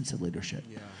absence of leadership.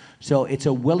 Yeah. So it's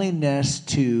a willingness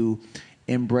to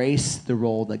embrace the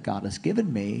role that God has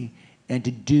given me and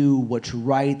to do what's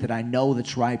right, that I know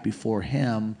that's right before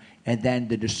Him, and then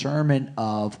the discernment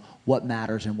of what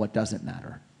matters and what doesn't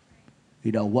matter.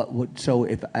 So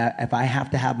if I have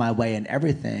to have my way in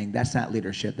everything, that's not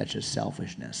leadership, that's just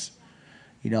selfishness.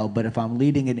 But if I'm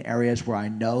leading in areas where I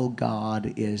know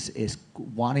God is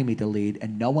wanting me to lead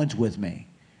and no one's with me,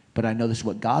 but I know this is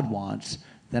what God wants,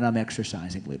 then I'm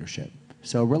exercising leadership.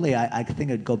 So really, I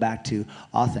think it'd go back to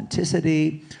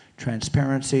authenticity,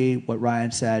 transparency, what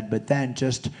Ryan said, but then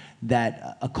just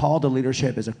that a call to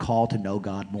leadership is a call to know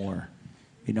God more,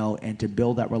 and to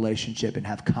build that relationship and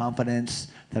have confidence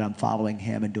that I'm following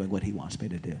Him and doing what He wants me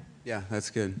to do. Yeah, that's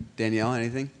good. Danielle,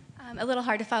 anything? A little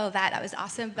hard to follow that. That was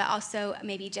awesome, but also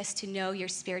maybe just to know your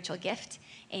spiritual gift,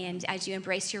 and as you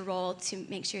embrace your role, to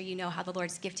make sure you know how the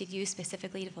Lord's gifted you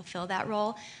specifically to fulfill that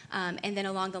role. And then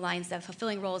along the lines of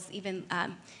fulfilling roles, even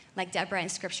like Deborah in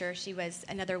Scripture, she was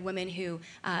another woman who,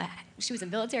 she was a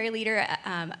military leader.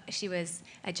 She was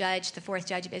a judge, the fourth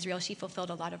judge of Israel. She fulfilled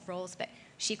a lot of roles, but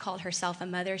she called herself a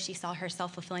mother. She saw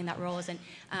herself fulfilling that role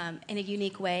in a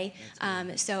unique way.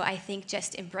 So I think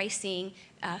just embracing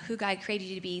who God created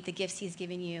you to be, the gifts He's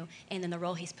given you, and then the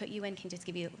role He's put you in can just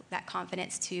give you that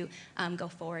confidence to go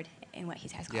forward in what He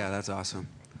has called. Yeah, that's awesome.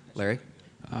 Larry?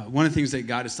 One of the things that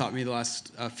God has taught me the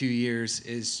last few years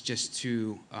is just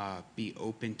to be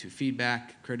open to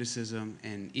feedback, criticism,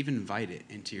 and even invite it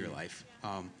into your life.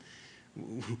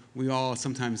 We all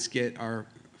sometimes get our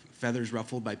feathers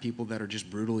ruffled by people that are just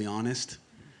brutally honest.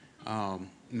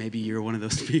 Maybe you're one of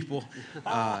those people.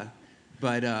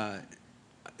 But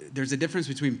there's a difference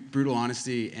between brutal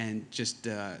honesty and just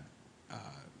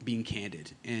being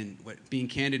candid. And what being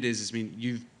candid is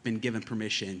you've been given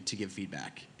permission to give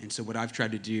feedback. And so what I've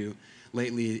tried to do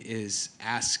lately is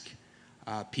ask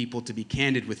people to be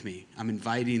candid with me. I'm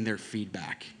inviting their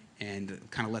feedback and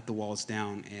kind of let the walls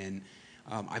down. And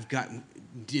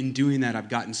in doing that, I've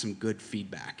gotten some good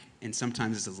feedback. And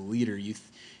sometimes as a leader, you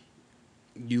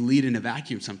lead in a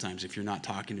vacuum sometimes if you're not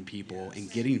talking to people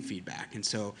and getting feedback. And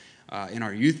so in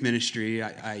our youth ministry,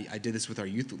 I did this with our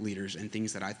youth leaders, and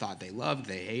things that I thought they loved,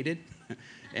 they hated.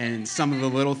 And some of the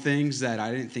little things that I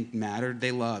didn't think mattered,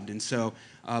 they loved. And so,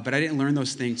 but I didn't learn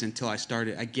those things until I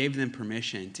gave them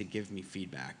permission to give me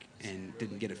feedback and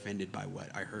didn't get offended by what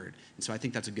I heard. And so I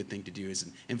think that's a good thing to do, is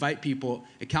invite people,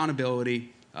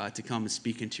 accountability, to come and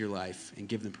speak into your life and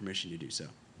give them permission to do so.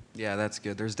 Yeah, that's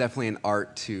good. There's definitely an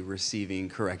art to receiving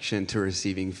correction, to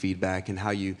receiving feedback, and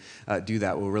how you do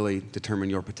that will really determine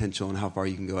your potential and how far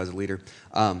you can go as a leader.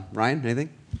 Ryan, anything?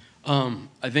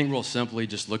 I think real simply,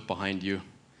 just look behind you.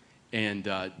 And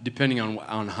depending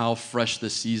on how fresh the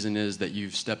season is that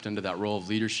you've stepped into that role of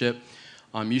leadership,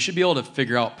 you should be able to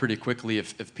figure out pretty quickly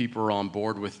if people are on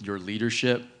board with your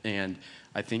leadership. And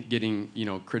I think getting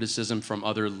criticism from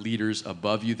other leaders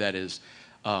above you that is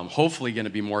hopefully going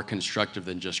to be more constructive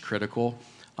than just critical.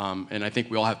 And I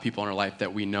think we all have people in our life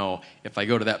that we know, if I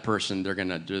go to that person, they're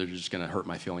just going to hurt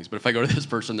my feelings. But if I go to this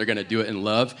person, they're going to do it in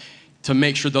love, to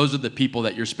make sure those are the people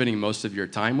that you're spending most of your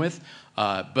time with.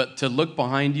 But to look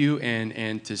behind you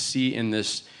and to see in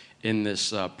this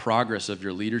progress of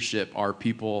your leadership, are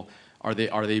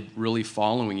they really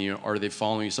following you? Are they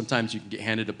following you? Sometimes you can get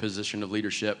handed a position of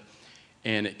leadership,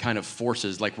 and it kind of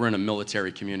forces, like we're in a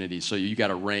military community, so you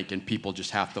got a rank and people just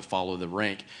have to follow the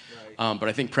rank. Right. But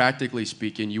I think practically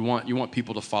speaking, you want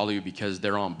people to follow you because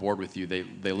they're on board with you.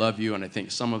 They love you, and I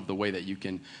think some of the way that you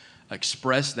can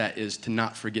express that is to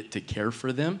not forget to care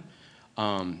for them.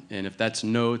 And if that's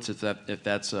notes, if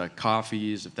that's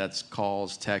coffees, if that's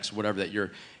calls, texts, whatever, that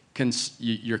you're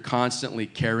constantly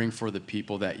caring for the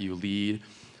people that you lead.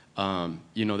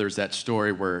 There's that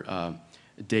story where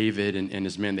David and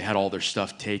his men, they had all their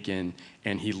stuff taken,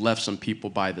 and he left some people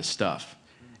by the stuff.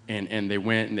 And they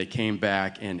went and they came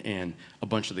back, and a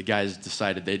bunch of the guys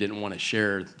decided they didn't want to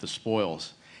share the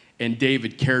spoils. And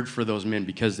David cared for those men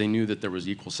because they knew that there was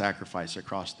equal sacrifice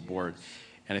across the board.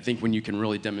 And I think when you can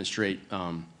really demonstrate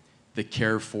the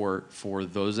care for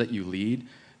those that you lead,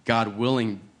 God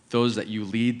willing, those that you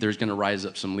lead, there's going to rise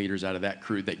up some leaders out of that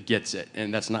crew that gets it.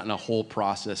 And that's not in a whole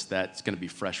process that's going to be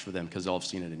fresh for them because they'll have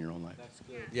seen it in your own life.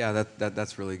 Yeah,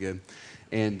 that's really good.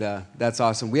 And that's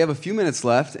awesome. We have a few minutes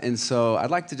left, and so I'd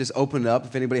like to just open it up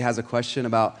if anybody has a question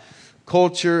about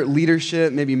culture,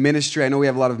 leadership, maybe ministry. I know we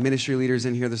have a lot of ministry leaders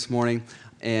in here this morning,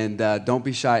 and don't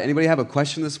be shy. Anybody have a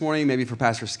question this morning, maybe for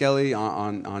Pastor Skelly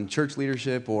on church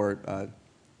leadership or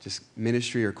just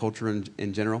ministry or culture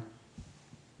in general?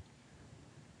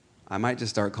 I might just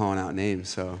start calling out names,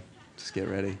 so just get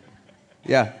ready.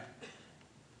 Yeah.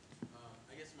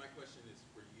 I guess my question is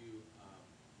for you.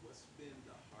 What's been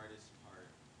the hardest part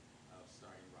of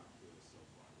starting Rockville so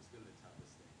far? What's been the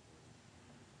toughest thing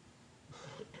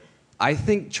for you? I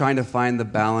think trying to find the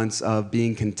balance of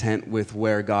being content with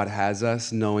where God has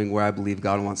us, knowing where I believe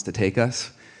God wants to take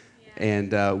us.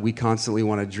 And we constantly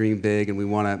want to dream big, and we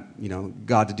want to,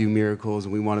 God to do miracles,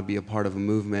 and we want to be a part of a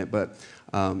movement. But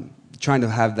trying to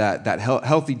have that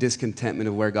healthy discontentment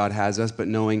of where God has us, but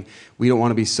knowing we don't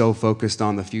want to be so focused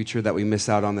on the future that we miss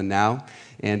out on the now.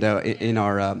 And in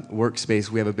our workspace,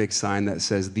 we have a big sign that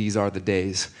says, "These are the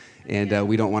days." And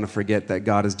we don't want to forget that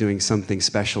God is doing something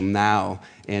special now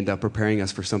and preparing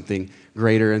us for something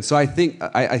greater. And so I think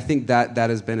that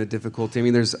has been a difficulty. I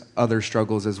mean, there's other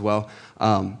struggles as well,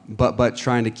 but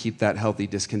trying to keep that healthy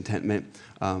discontentment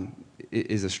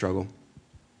is a struggle.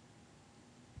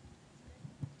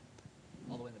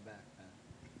 All the way in the back, man.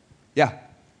 Yeah.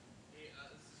 Hey,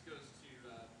 this goes to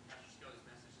Pastor Skelly's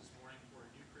message this morning. For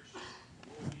a new Christian,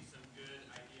 what would be some good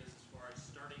ideas as far as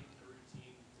starting a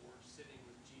routine for sitting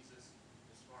with Jesus,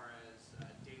 as far as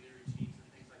daily routines and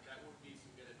things like that? What would be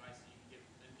some good advice that you could give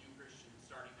a new Christian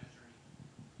starting that journey?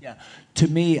 Yeah. To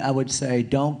me, I would say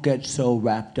don't get so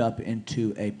wrapped up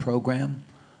into a program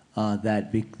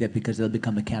that because they'll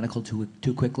become mechanical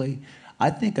too quickly. I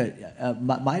think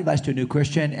my advice to a new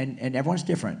Christian, and everyone's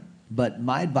different, but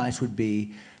my advice would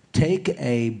be take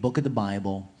a book of the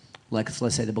Bible, like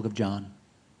let's say the book of John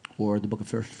or the book of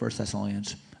First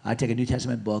Thessalonians. I take a New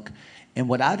Testament book, and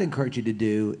what I'd encourage you to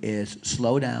do is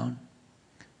slow down,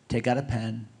 take out a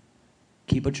pen,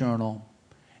 keep a journal,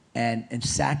 and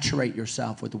saturate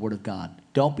yourself with the Word of God.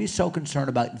 Don't be so concerned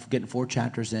about getting 4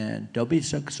 chapters in. Don't be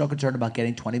so concerned about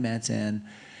getting 20 minutes in.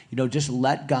 Just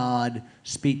let God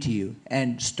speak to you.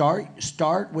 And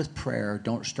start with prayer.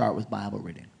 Don't start with Bible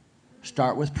reading.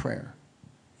 Start with prayer.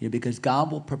 Because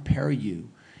God will prepare you.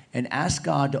 And ask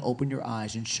God to open your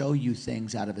eyes and show you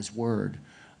things out of His Word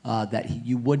that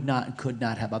you would not and could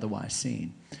not have otherwise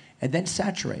seen. And then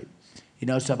saturate.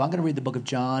 So if I'm going to read the book of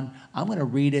John, I'm going to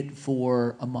read it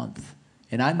for a month.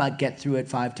 And I might get through it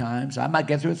 5 times. I might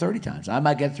get through it 30 times. I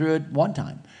might get through it 1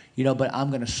 time. But I'm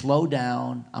going to slow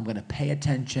down. I'm going to pay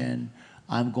attention.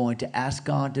 I'm going to ask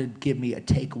God to give me a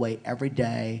takeaway every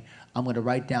day. I'm going to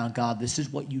write down, God, this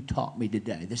is what you taught me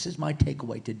today. This is my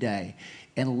takeaway today.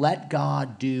 And let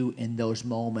God do in those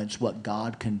moments what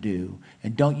God can do.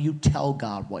 And don't you tell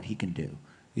God what He can do.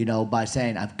 By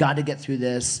saying, I've got to get through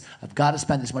this. I've got to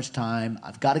spend this much time.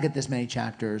 I've got to get this many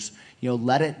chapters.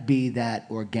 Let it be that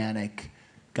organic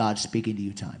God speaking to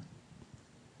you time.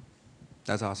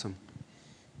 That's awesome.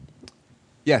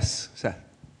 Yes, Seth.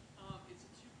 It's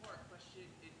a 2-part question.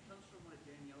 It comes from one of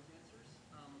Danielle's answers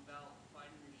about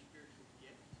finding your spiritual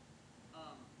gift.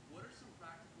 What are some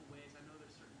practical ways? I know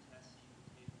there's certain tests you can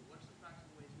take, but what are some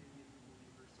practical ways maybe as a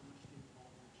believer, someone just getting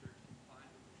involved in the church can find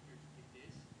what their spiritual gift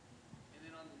is? And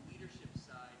then on the leadership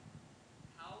side,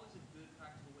 how is a good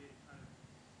practical way to kind of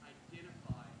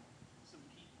identify some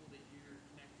people that you're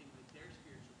connecting with their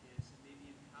spiritual gifts and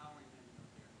maybe empowering them in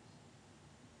those areas?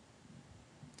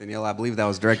 Danielle, I believe that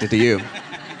was directed to you.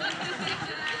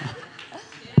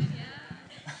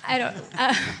 I don't.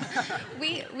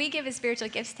 We give a spiritual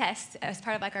gifts test as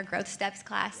part of our growth steps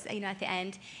class, at the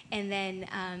end, and then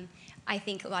I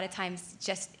think a lot of times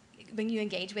just when you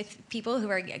engage with people who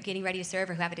are getting ready to serve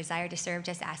or who have a desire to serve,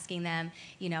 just asking them,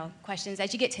 questions.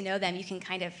 As you get to know them, you can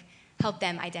kind of help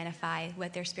them identify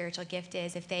what their spiritual gift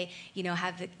is. If they,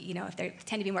 have the, if they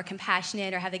tend to be more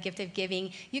compassionate or have the gift of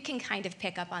giving, you can kind of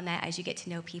pick up on that as you get to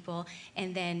know people,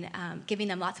 and then giving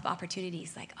them lots of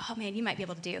opportunities, like, oh man, you might be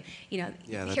able to do, here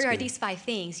are these 5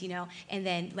 things, and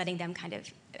then letting them kind of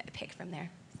pick from there.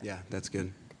 Yeah, that's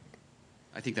good.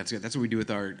 I think that's good. That's what we do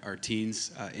with our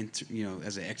teens.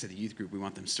 As they exit the youth group, we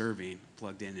want them serving,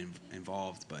 plugged in, and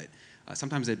involved. But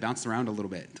sometimes they bounce around a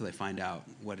little bit until they find out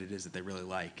what it is that they really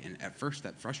like. And at first,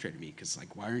 that frustrated me because,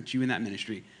 why aren't you in that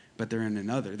ministry? But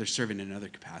they're serving in another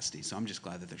capacity. So I'm just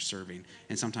glad that they're serving.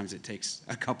 And sometimes it takes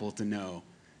a couple to know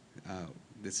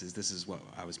this is what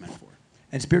I was meant for.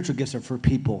 And spiritual gifts are for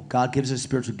people. God gives us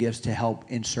spiritual gifts to help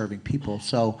in serving people.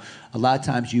 So a lot of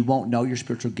times you won't know your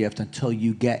spiritual gift until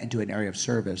you get into an area of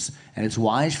service. And it's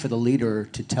wise for the leader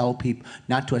to tell people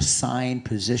not to assign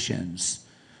positions,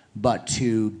 but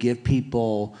to give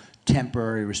people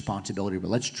temporary responsibility. But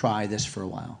let's try this for a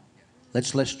while.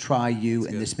 Let's try you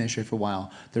in this ministry for a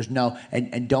while. There's no,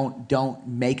 and don't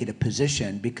make it a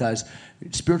position, because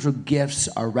spiritual gifts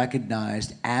are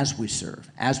recognized as we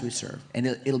serve, and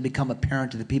it'll become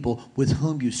apparent to the people with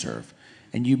whom you serve.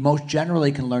 And you most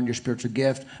generally can learn your spiritual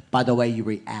gift by the way you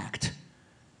react.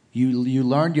 You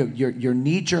learn your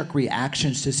knee-jerk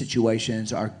reactions to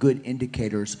situations are good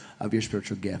indicators of your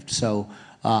spiritual gift. So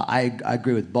I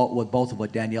agree with both of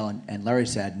what Danielle and Larry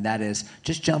said, and that is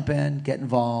just jump in, get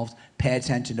involved, pay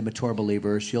attention to mature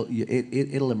believers.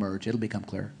 It'll emerge. It'll become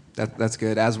clear. That's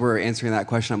good. As we're answering that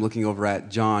question, I'm looking over at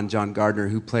John Gardner,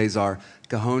 who plays our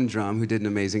cajon drum, who did an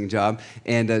amazing job.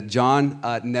 And John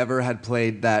never had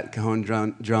played that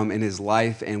cajon drum in his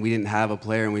life, and we didn't have a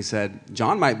player. And we said,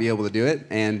 John might be able to do it.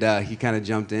 And he kind of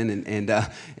jumped in,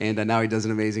 and now he does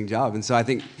an amazing job. And so I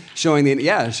think showing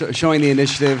the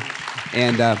initiative,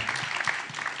 and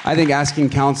I think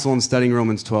asking counsel and studying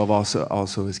Romans 12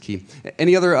 also is key.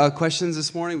 Any other questions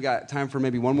this morning? We got time for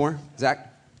maybe one more. Zach?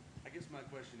 I guess my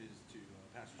question is to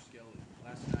Pastor Skelly.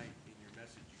 Last night in your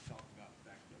message, you talked about the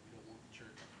fact that we don't want the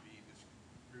church to be this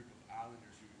group of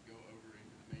islanders who would go over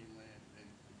into the mainland and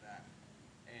back.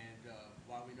 And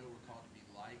while we know we're called to be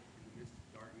light in the midst of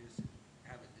darkness,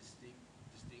 have a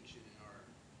distinction in our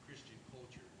Christian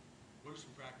culture, what are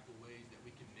some practical ways that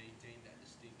we can maintain that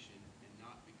distinction and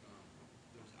not become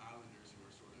those islanders who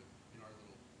are sort of in our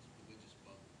little religious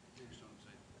bubble? You understand what I'm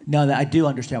saying? No, I do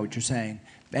understand what you're saying.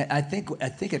 I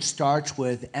think it starts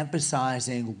with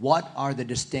emphasizing what are the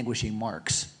distinguishing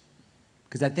marks.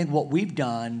 Because I think what we've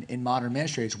done in modern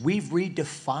ministry is we've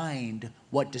redefined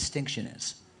what distinction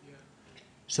is.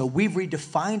 So we've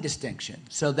redefined distinction.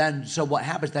 So what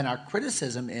happens then, our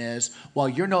criticism is, well,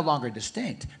 you're no longer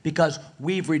distinct because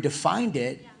we've redefined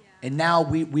it, and now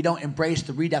we don't embrace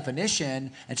the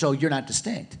redefinition, and so you're not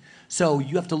distinct. So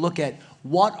you have to look at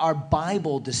what are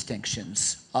Bible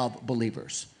distinctions of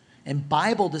believers. And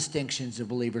Bible distinctions of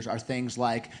believers are things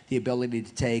like the ability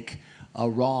to take a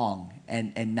wrong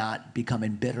and not become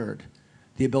embittered,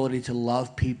 the ability to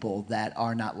love people that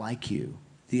are not like you,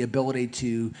 the ability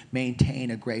to maintain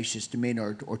a gracious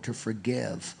demeanor or to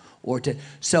forgive.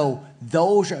 So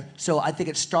I think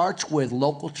it starts with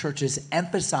local churches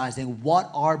emphasizing what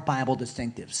are Bible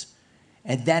distinctives,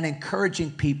 and then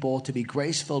encouraging people to be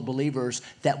grace-filled believers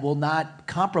that will not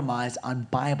compromise on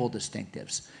Bible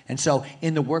distinctives. And so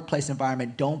in the workplace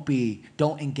environment, don't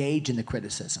engage in the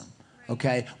criticism.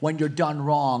 Okay? When you're done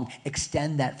wrong,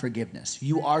 extend that forgiveness.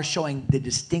 You are showing the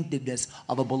distinctiveness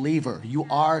of a believer. You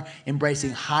are embracing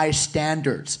high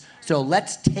standards. So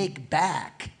let's take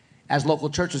back, as local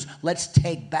churches, let's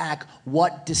take back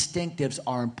what distinctives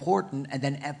are important and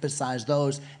then emphasize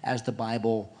those as the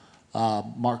Bible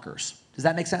markers. Does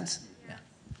that make sense?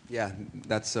 Yeah,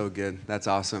 that's so good. That's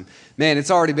awesome. Man, it's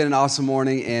already been an awesome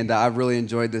morning, and I've really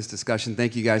enjoyed this discussion.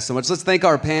 Thank you guys so much. Let's thank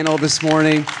our panel this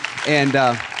morning, and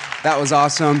that was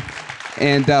awesome.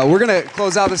 And we're going to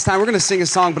close out this time. We're going to sing a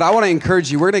song, but I want to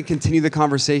encourage you. We're going to continue the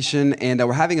conversation, and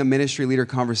we're having a ministry leader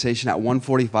conversation at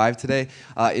 1:45 today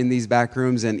in these back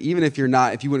rooms. And even if you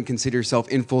wouldn't consider yourself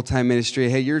in full-time ministry,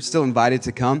 hey, you're still invited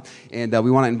to come. And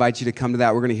we want to invite you to come to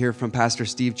that. We're going to hear from Pastor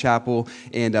Steve Chappell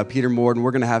and Peter Moore, and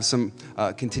we're going to have some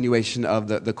continuation of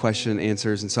the question and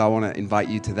answers. And so I want to invite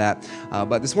you to that.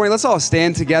 But this morning, let's all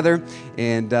stand together,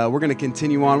 and we're going to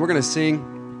continue on. We're going to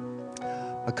sing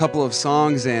a couple of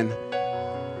songs, and